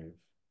arrive.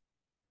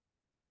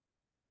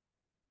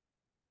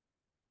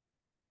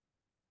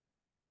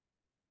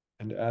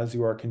 And as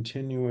you are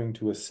continuing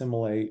to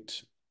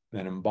assimilate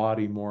and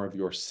embody more of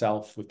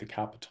yourself with the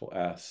capital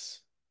S,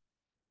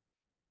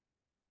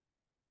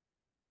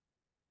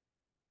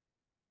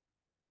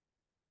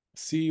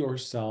 see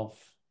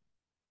yourself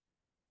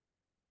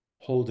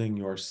holding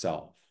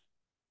yourself.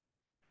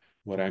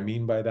 What I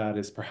mean by that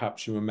is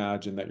perhaps you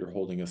imagine that you're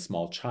holding a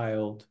small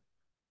child.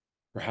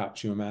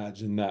 Perhaps you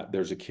imagine that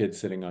there's a kid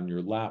sitting on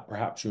your lap.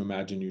 Perhaps you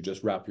imagine you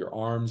just wrap your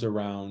arms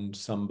around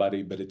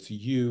somebody, but it's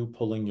you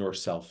pulling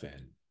yourself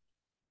in.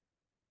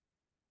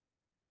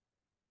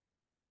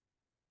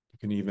 You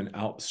can even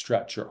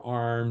outstretch your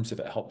arms if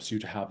it helps you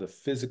to have the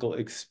physical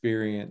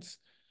experience,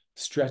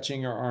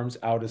 stretching your arms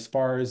out as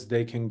far as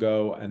they can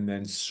go and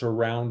then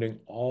surrounding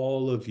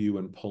all of you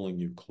and pulling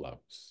you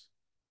close.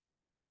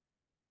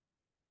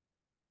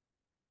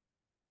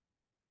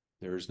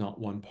 There is not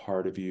one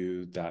part of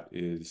you that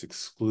is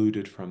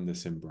excluded from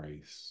this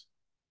embrace.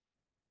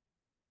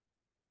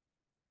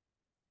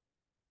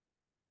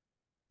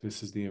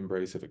 This is the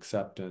embrace of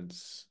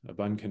acceptance, of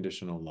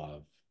unconditional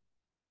love.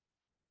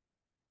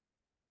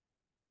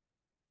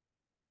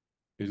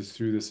 It is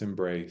through this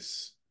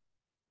embrace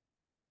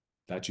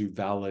that you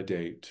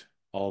validate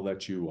all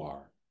that you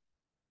are.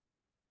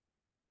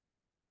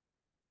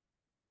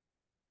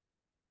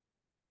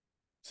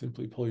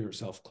 Simply pull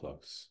yourself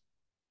close.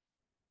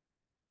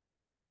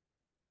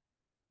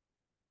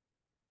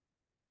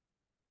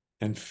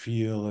 And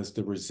feel as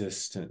the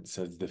resistance,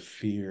 as the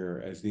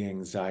fear, as the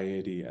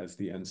anxiety, as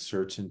the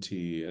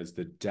uncertainty, as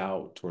the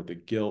doubt or the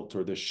guilt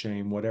or the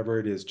shame, whatever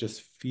it is,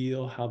 just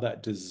feel how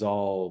that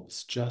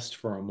dissolves just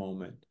for a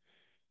moment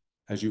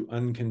as you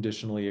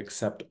unconditionally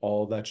accept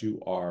all that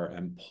you are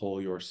and pull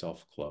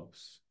yourself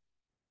close.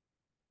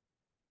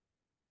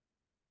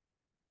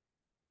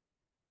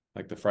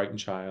 Like the frightened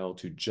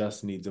child who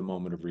just needs a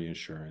moment of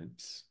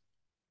reassurance,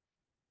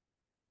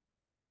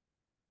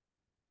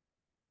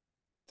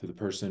 to the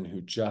person who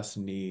just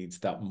needs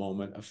that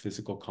moment of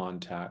physical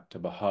contact,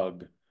 of a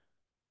hug,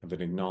 of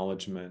an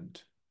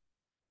acknowledgement.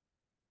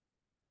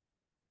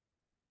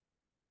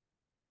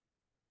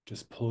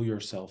 Just pull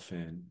yourself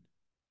in.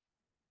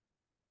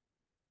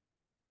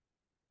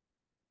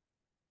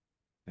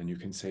 And you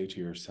can say to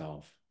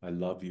yourself, I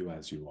love you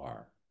as you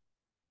are.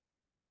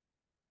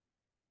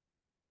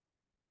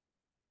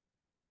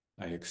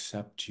 I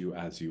accept you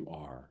as you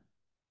are.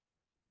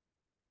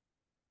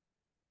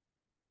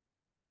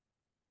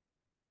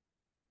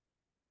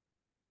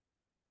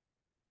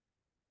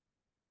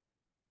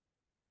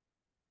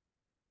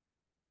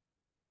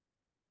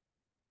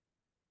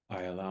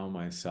 I allow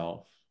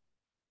myself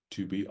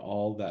to be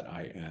all that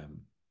I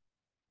am,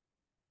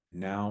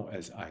 now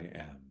as I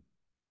am.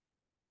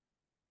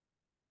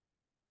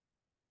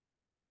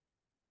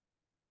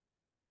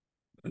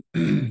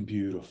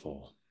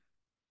 Beautiful.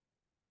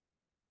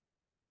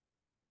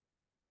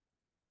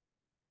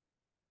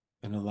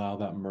 And allow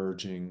that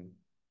merging,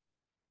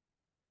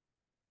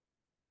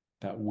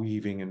 that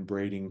weaving and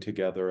braiding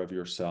together of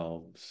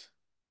yourselves.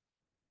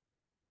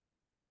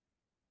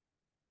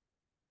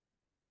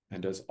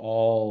 And as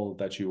all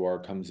that you are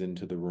comes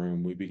into the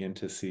room, we begin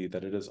to see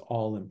that it is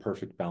all in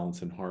perfect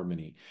balance and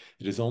harmony.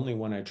 It is only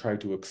when I try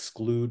to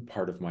exclude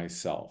part of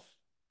myself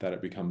that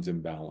it becomes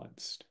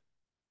imbalanced.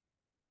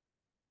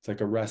 It's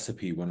like a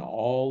recipe. When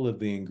all of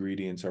the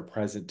ingredients are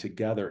present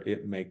together,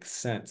 it makes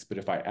sense. But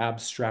if I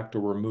abstract or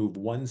remove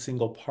one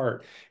single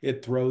part,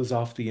 it throws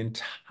off the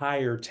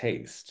entire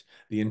taste.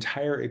 The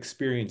entire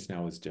experience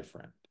now is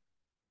different.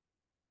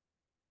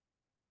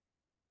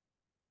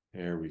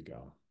 There we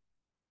go.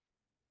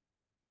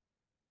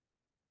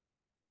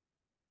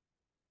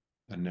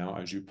 And now,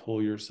 as you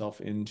pull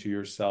yourself into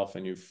yourself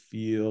and you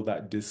feel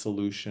that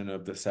dissolution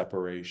of the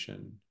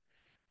separation,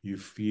 you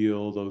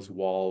feel those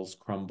walls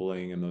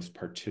crumbling and those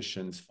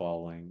partitions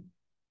falling.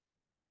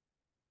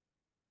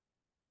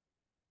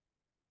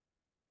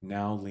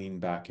 Now lean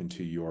back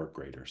into your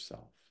greater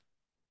self.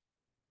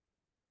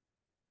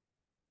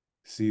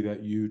 See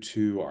that you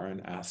too are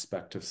an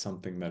aspect of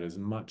something that is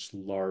much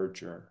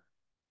larger,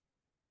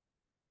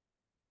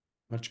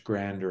 much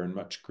grander, and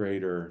much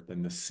greater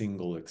than the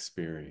single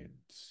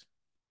experience.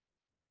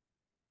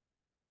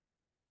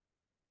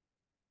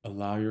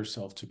 Allow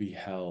yourself to be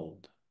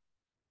held,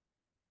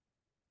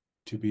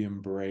 to be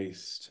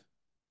embraced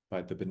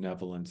by the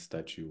benevolence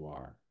that you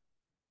are.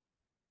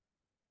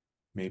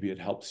 Maybe it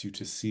helps you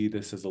to see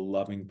this as a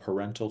loving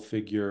parental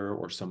figure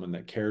or someone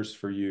that cares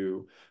for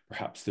you.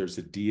 Perhaps there's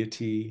a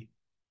deity,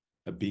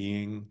 a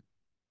being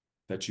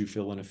that you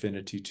feel an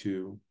affinity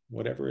to.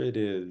 Whatever it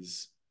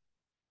is,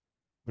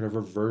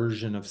 whatever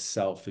version of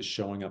self is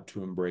showing up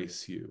to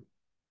embrace you,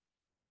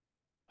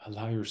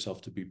 allow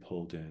yourself to be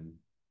pulled in.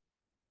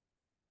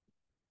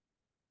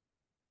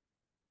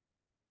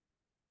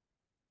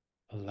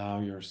 Allow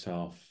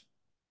yourself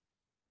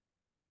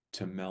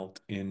to melt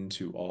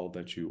into all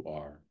that you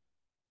are.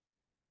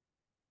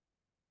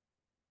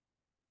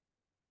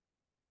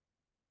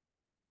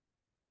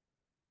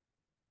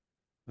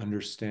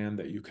 Understand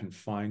that you can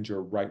find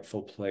your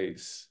rightful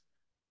place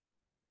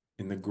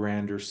in the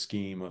grander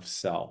scheme of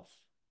self,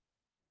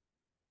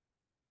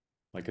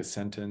 like a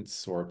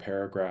sentence or a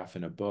paragraph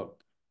in a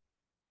book.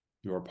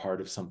 You are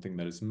part of something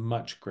that is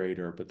much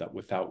greater, but that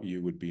without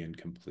you would be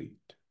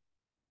incomplete.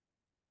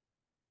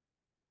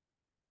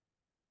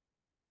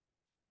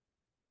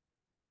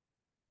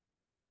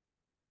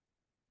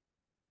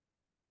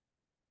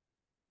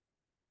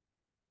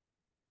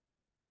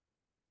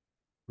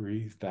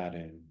 Breathe that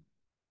in.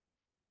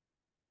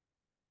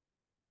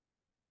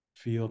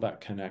 Feel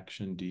that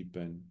connection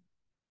deepen.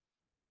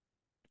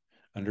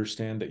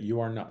 Understand that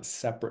you are not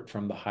separate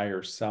from the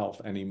higher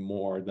self any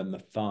more than the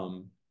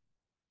thumb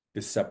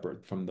is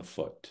separate from the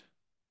foot.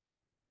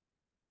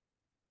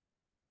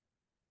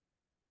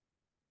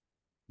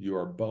 You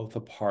are both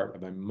a part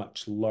of a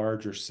much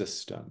larger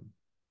system.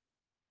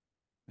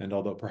 And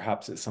although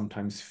perhaps it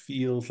sometimes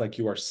feels like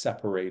you are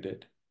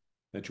separated,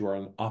 that you are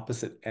on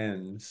opposite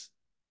ends,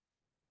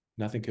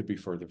 nothing could be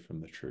further from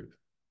the truth.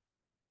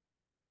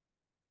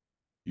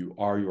 You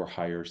are your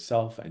higher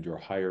self, and your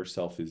higher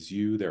self is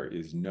you. There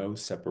is no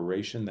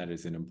separation. That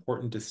is an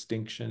important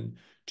distinction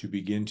to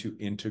begin to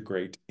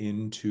integrate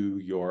into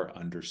your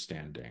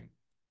understanding.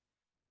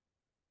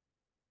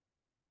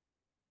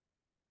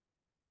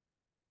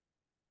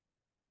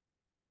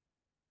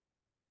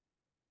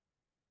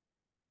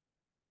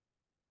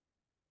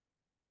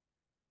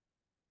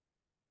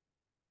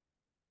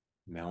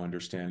 Now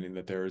understanding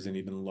that there is an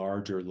even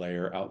larger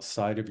layer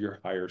outside of your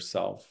higher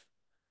self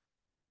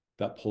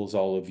that pulls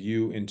all of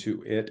you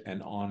into it,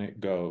 and on it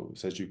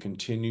goes as you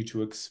continue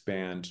to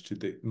expand to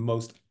the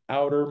most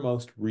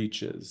outermost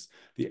reaches,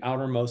 the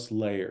outermost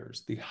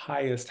layers, the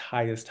highest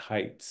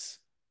heights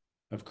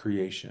of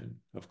creation,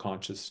 of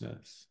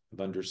consciousness, of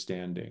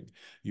understanding.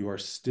 You are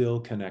still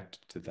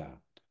connected to that.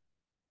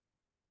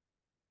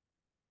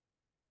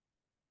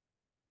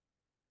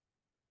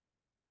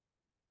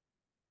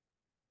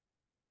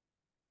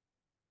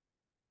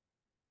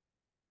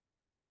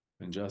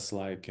 And just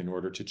like in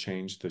order to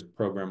change the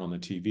program on the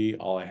TV,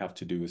 all I have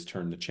to do is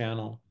turn the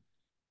channel.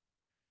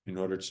 In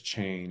order to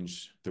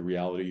change the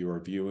reality you are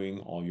viewing,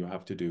 all you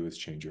have to do is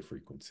change your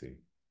frequency.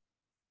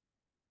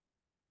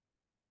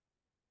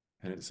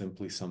 And it's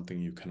simply something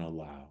you can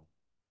allow.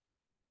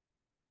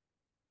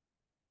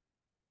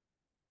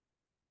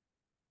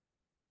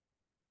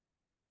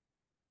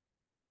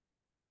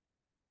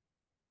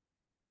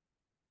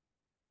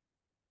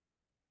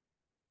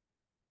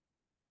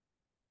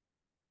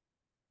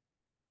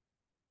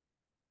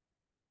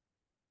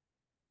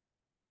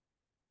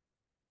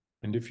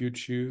 And if you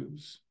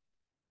choose,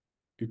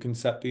 you can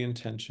set the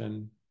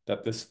intention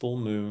that this full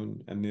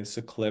moon and this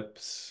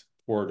eclipse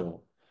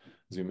portal,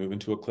 as we move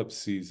into eclipse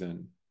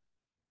season,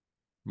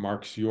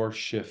 marks your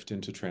shift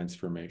into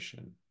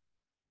transformation.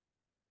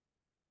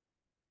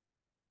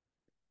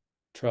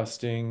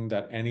 Trusting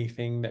that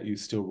anything that you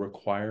still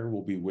require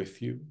will be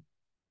with you.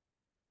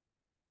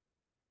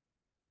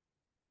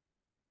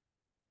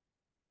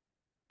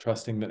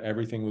 Trusting that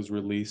everything was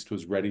released,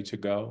 was ready to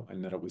go,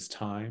 and that it was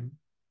time.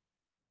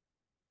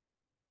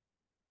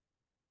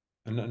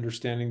 And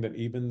understanding that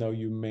even though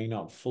you may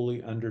not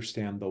fully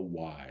understand the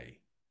why,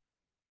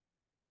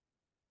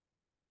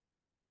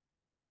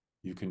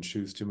 you can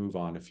choose to move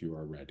on if you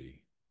are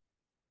ready.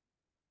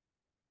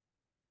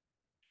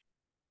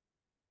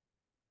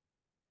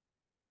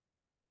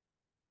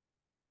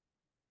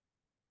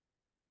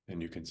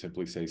 And you can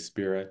simply say,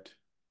 Spirit,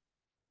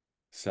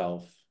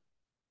 Self,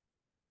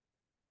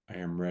 I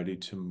am ready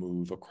to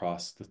move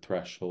across the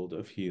threshold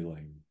of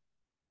healing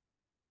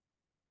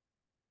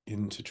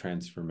into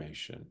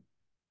transformation.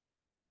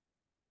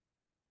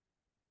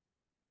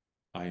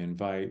 I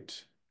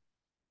invite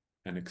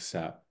and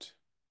accept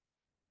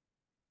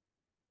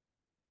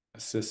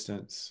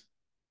assistance,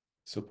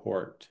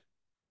 support,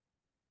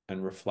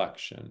 and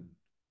reflection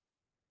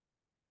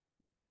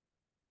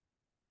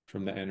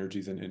from the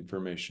energies and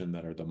information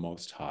that are the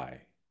most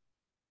high.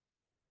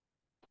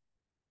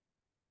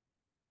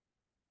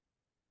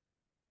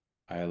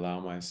 I allow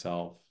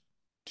myself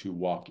to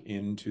walk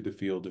into the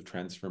field of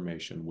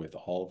transformation with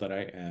all that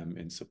I am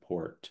in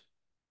support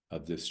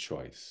of this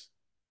choice.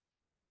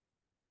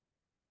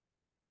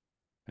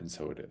 And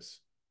so it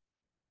is.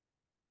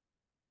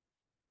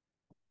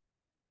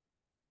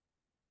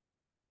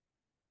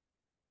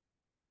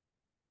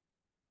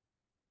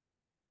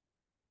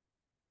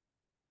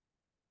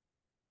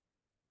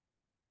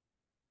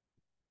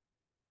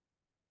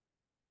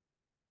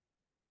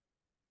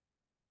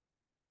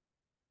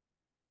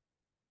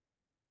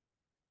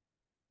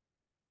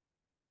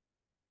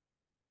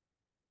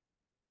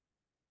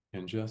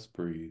 And just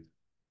breathe.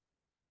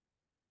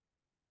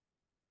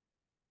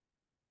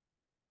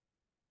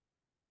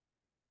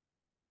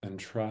 And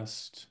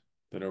trust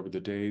that over the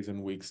days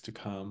and weeks to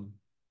come,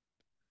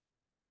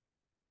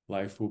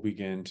 life will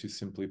begin to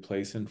simply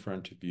place in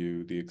front of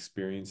you the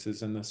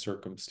experiences and the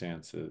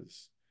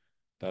circumstances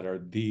that are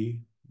the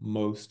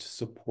most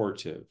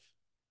supportive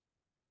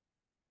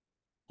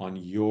on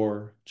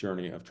your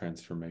journey of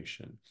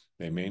transformation.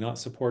 They may not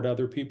support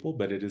other people,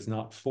 but it is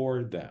not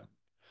for them.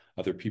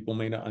 Other people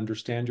may not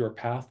understand your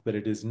path, but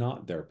it is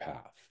not their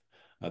path.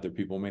 Other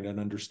people may not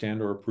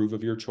understand or approve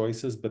of your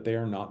choices, but they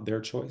are not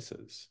their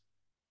choices.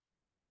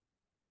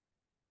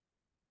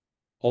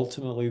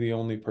 Ultimately, the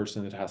only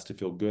person that has to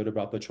feel good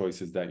about the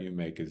choices that you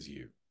make is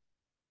you.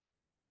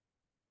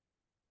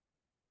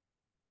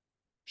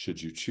 Should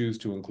you choose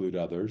to include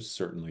others,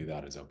 certainly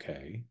that is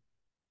okay.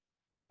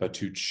 But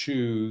to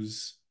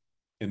choose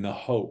in the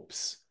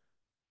hopes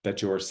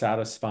that you're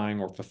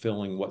satisfying or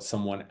fulfilling what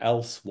someone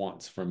else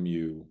wants from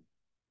you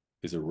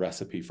is a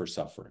recipe for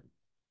suffering.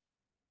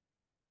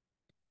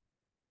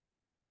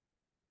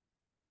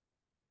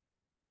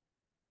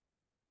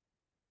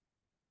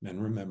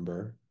 And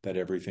remember that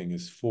everything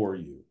is for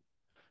you.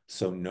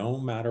 So no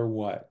matter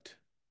what,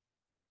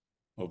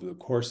 over the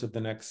course of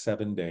the next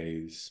 7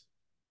 days,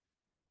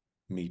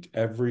 meet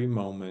every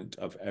moment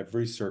of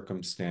every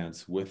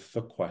circumstance with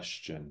the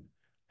question,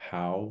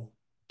 how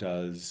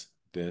does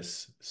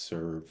this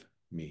serve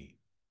me?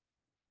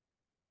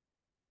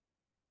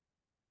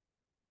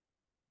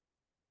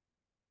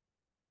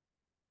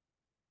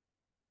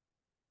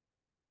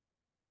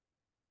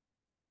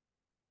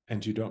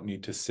 And you don't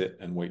need to sit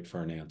and wait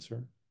for an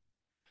answer.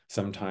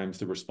 Sometimes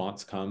the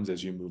response comes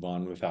as you move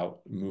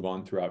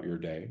on throughout your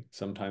day.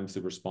 Sometimes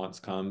the response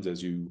comes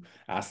as you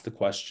ask the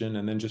question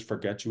and then just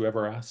forget you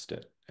ever asked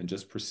it and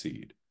just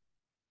proceed.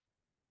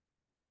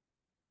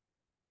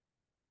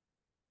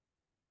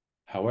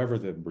 However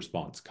the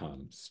response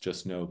comes,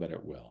 just know that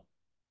it will.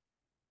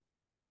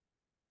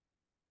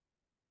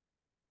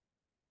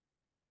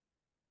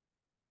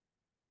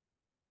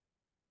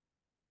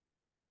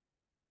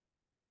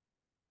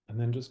 And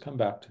then just come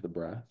back to the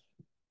breath.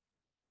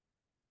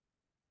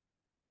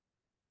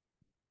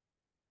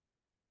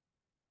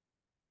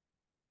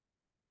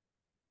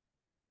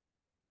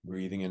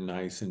 Breathing in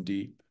nice and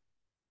deep.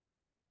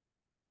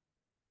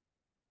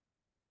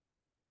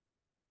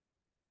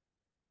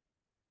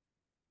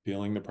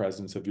 Feeling the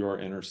presence of your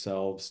inner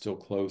self still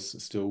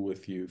close, still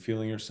with you.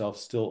 Feeling yourself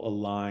still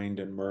aligned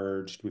and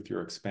merged with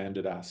your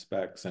expanded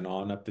aspects, and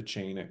on up the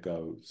chain it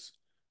goes.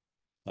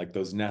 Like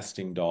those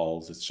nesting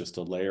dolls, it's just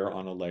a layer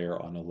on a layer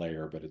on a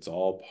layer, but it's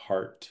all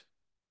part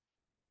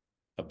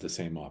of the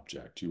same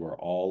object. You are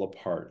all a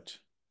part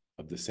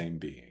of the same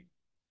being.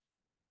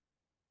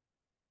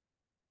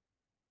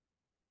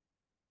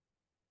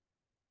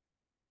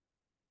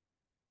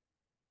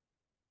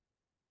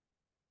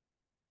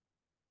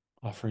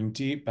 Offering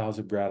deep bows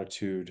of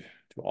gratitude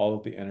to all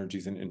of the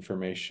energies and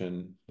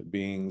information, the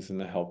beings and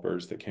the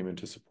helpers that came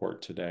into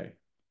support today.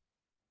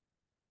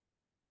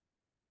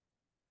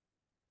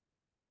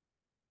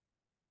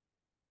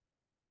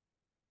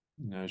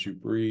 And as you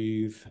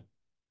breathe,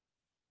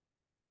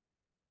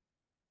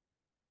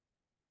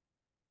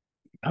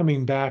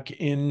 coming back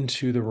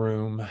into the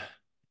room,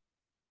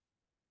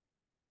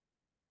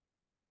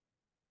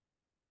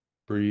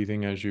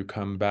 breathing as you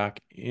come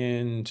back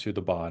into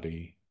the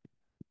body,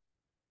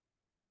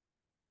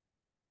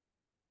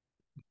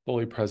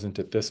 fully present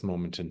at this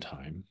moment in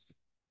time.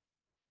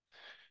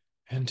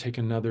 And take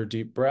another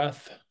deep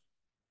breath.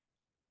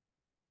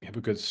 Have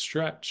a good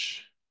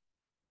stretch.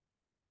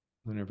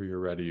 Whenever you're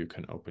ready, you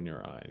can open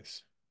your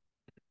eyes.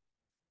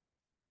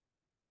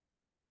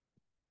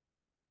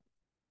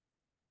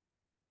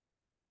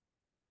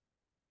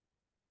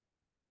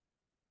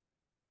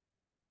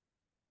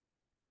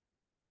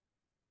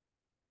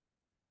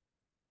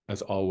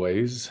 As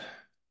always,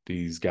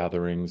 These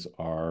gatherings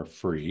are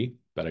free,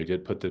 but I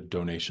did put the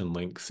donation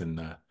links in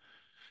the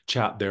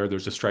chat there.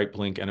 There's a Stripe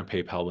link and a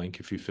PayPal link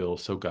if you feel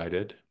so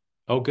guided.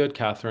 Oh, good,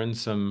 Catherine,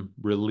 some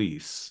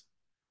release.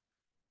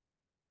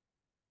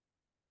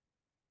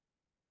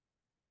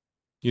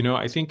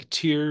 I think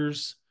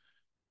tears,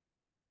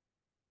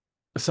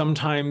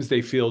 sometimes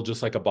they feel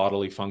just like a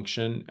bodily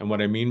function. And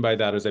what I mean by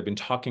that is I've been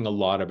talking a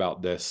lot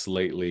about this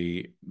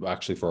lately,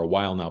 actually for a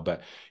while now,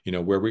 but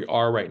where we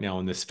are right now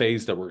in this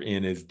phase that we're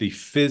in is the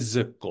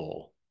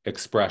physical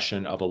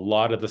expression of a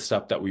lot of the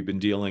stuff that we've been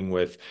dealing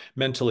with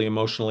mentally,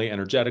 emotionally,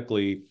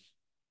 energetically,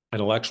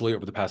 intellectually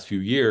over the past few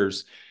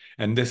years.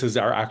 And this is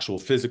our actual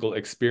physical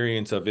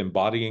experience of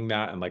embodying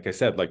that. And like I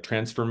said, like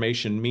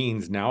transformation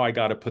means now I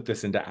got to put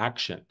this into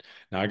action.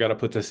 Now I got to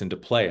put this into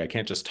play. I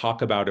can't just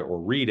talk about it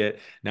or read it.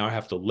 Now I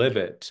have to live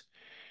it.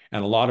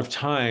 And a lot of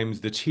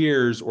times the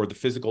tears or the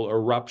physical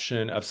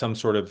eruption of some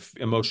sort of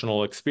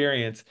emotional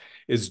experience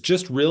is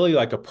just really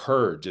like a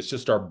purge. It's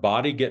just our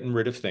body getting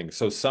rid of things.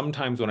 So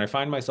sometimes when I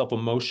find myself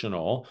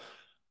emotional,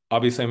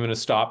 obviously, I'm going to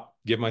stop,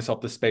 give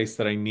myself the space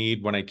that I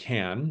need when I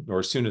can, or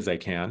as soon as I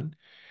can.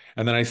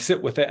 And then I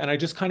sit with it and I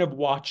just kind of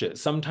watch it.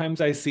 Sometimes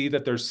I see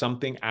that there's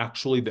something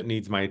actually that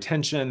needs my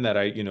attention, that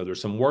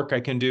there's some work I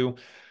can do.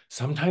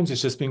 Sometimes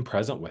it's just being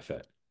present with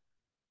it,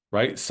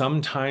 right?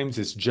 Sometimes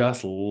it's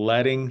just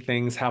letting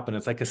things happen.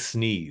 It's like a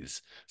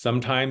sneeze.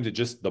 Sometimes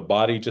the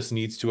body just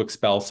needs to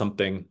expel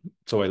something.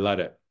 So I let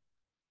it.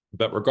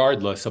 But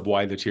regardless of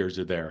why the tears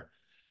are there,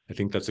 I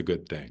think that's a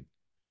good thing.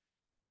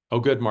 Oh,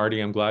 good, Marty.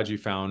 I'm glad you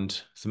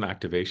found some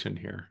activation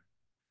here.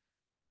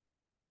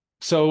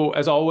 So,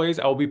 as always,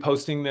 I'll be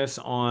posting this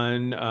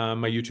on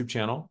my YouTube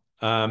channel.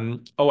 I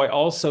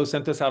also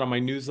sent this out on my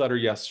newsletter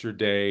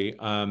yesterday.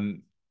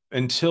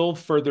 Until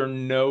further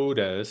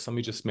notice, let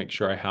me just make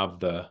sure I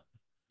have uh,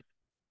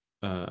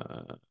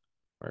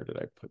 where did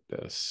I put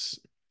this?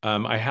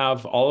 I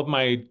have all of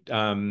my,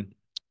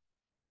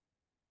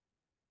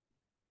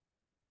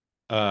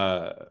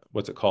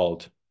 what's it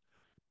called?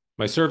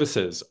 My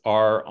services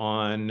are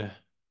on,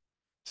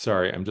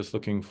 sorry, I'm just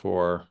looking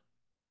for,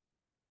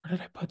 where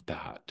did I put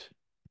that?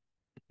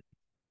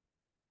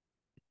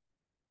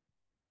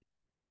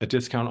 A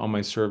discount on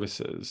my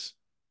services.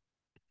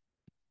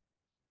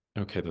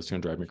 Okay, that's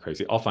going to drive me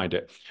crazy. I'll find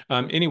it.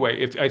 Anyway,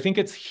 if I think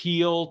it's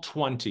Heal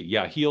 20.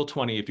 Yeah, Heal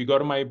 20. If you go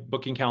to my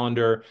booking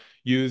calendar,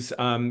 use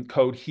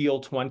code Heal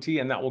 20,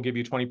 and that will give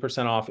you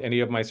 20% off any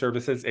of my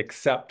services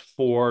except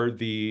for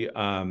the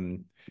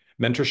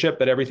mentorship,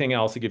 but everything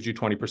else, it gives you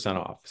 20%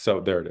 off. So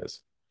there it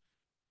is.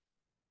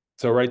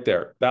 So right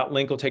there, that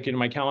link will take you to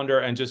my calendar,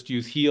 and just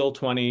use Heal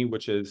 20,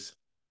 which is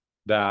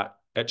that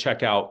at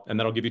checkout, and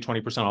that'll give you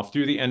 20% off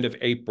through the end of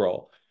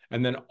April.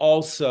 And then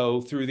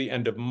also through the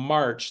end of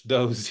March,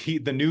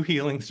 the new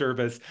healing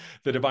service,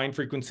 the Divine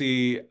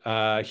Frequency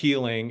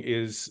Healing,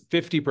 is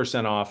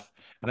 50% off.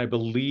 And I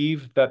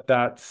believe that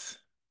that's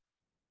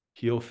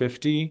Heal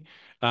 50.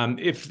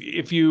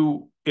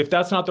 If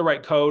that's not the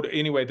right code,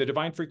 anyway, the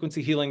Divine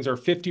Frequency Healings are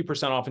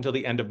 50% off until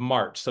the end of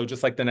March. So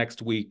just like the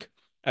next week.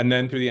 And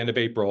then through the end of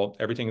April,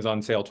 everything is on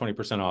sale,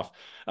 20% off.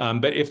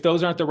 But if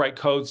those aren't the right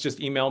codes,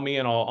 just email me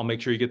and I'll make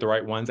sure you get the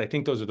right ones. I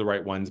think those are the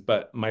right ones,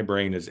 but my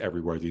brain is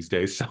everywhere these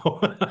days. So,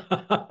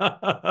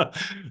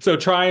 so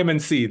try them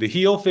and see. The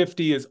Heal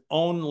 50 is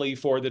only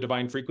for the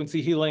Divine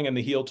Frequency Healing, and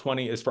the Heal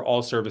 20 is for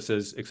all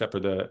services except for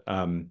the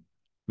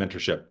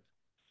mentorship.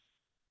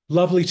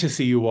 Lovely to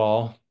see you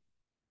all.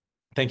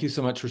 Thank you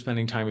so much for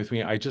spending time with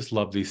me. I just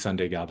love these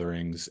Sunday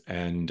gatherings,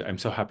 and I'm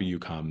so happy you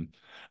come.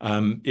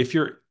 Um, if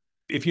you're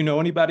if you know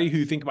anybody who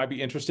you think might be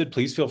interested,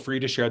 please feel free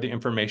to share the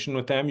information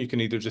with them. You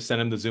can either just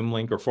send them the Zoom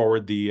link or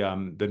forward the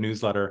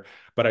newsletter.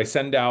 But I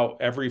send out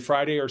every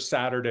Friday or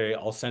Saturday,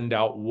 I'll send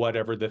out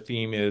whatever the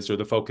theme is or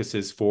the focus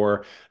is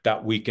for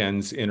that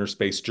weekend's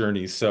Innerspace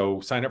journeys. So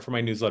sign up for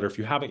my newsletter if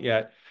you haven't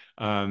yet.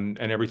 And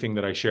everything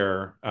that I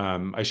share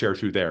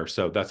through there.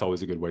 So that's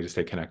always a good way to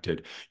stay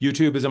connected.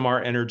 YouTube is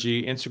Amar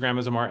Energy. Instagram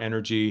is Amar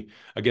Energy.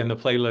 Again, the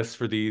playlists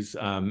for these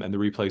and the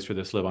replays for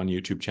this live on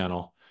YouTube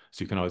channel.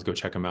 So you can always go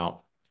check them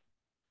out.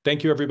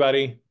 Thank you,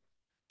 everybody.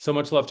 So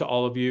much love to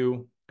all of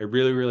you. I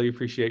really, really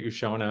appreciate you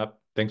showing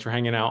up. Thanks for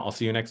hanging out. I'll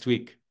see you next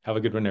week. Have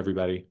a good one,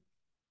 everybody.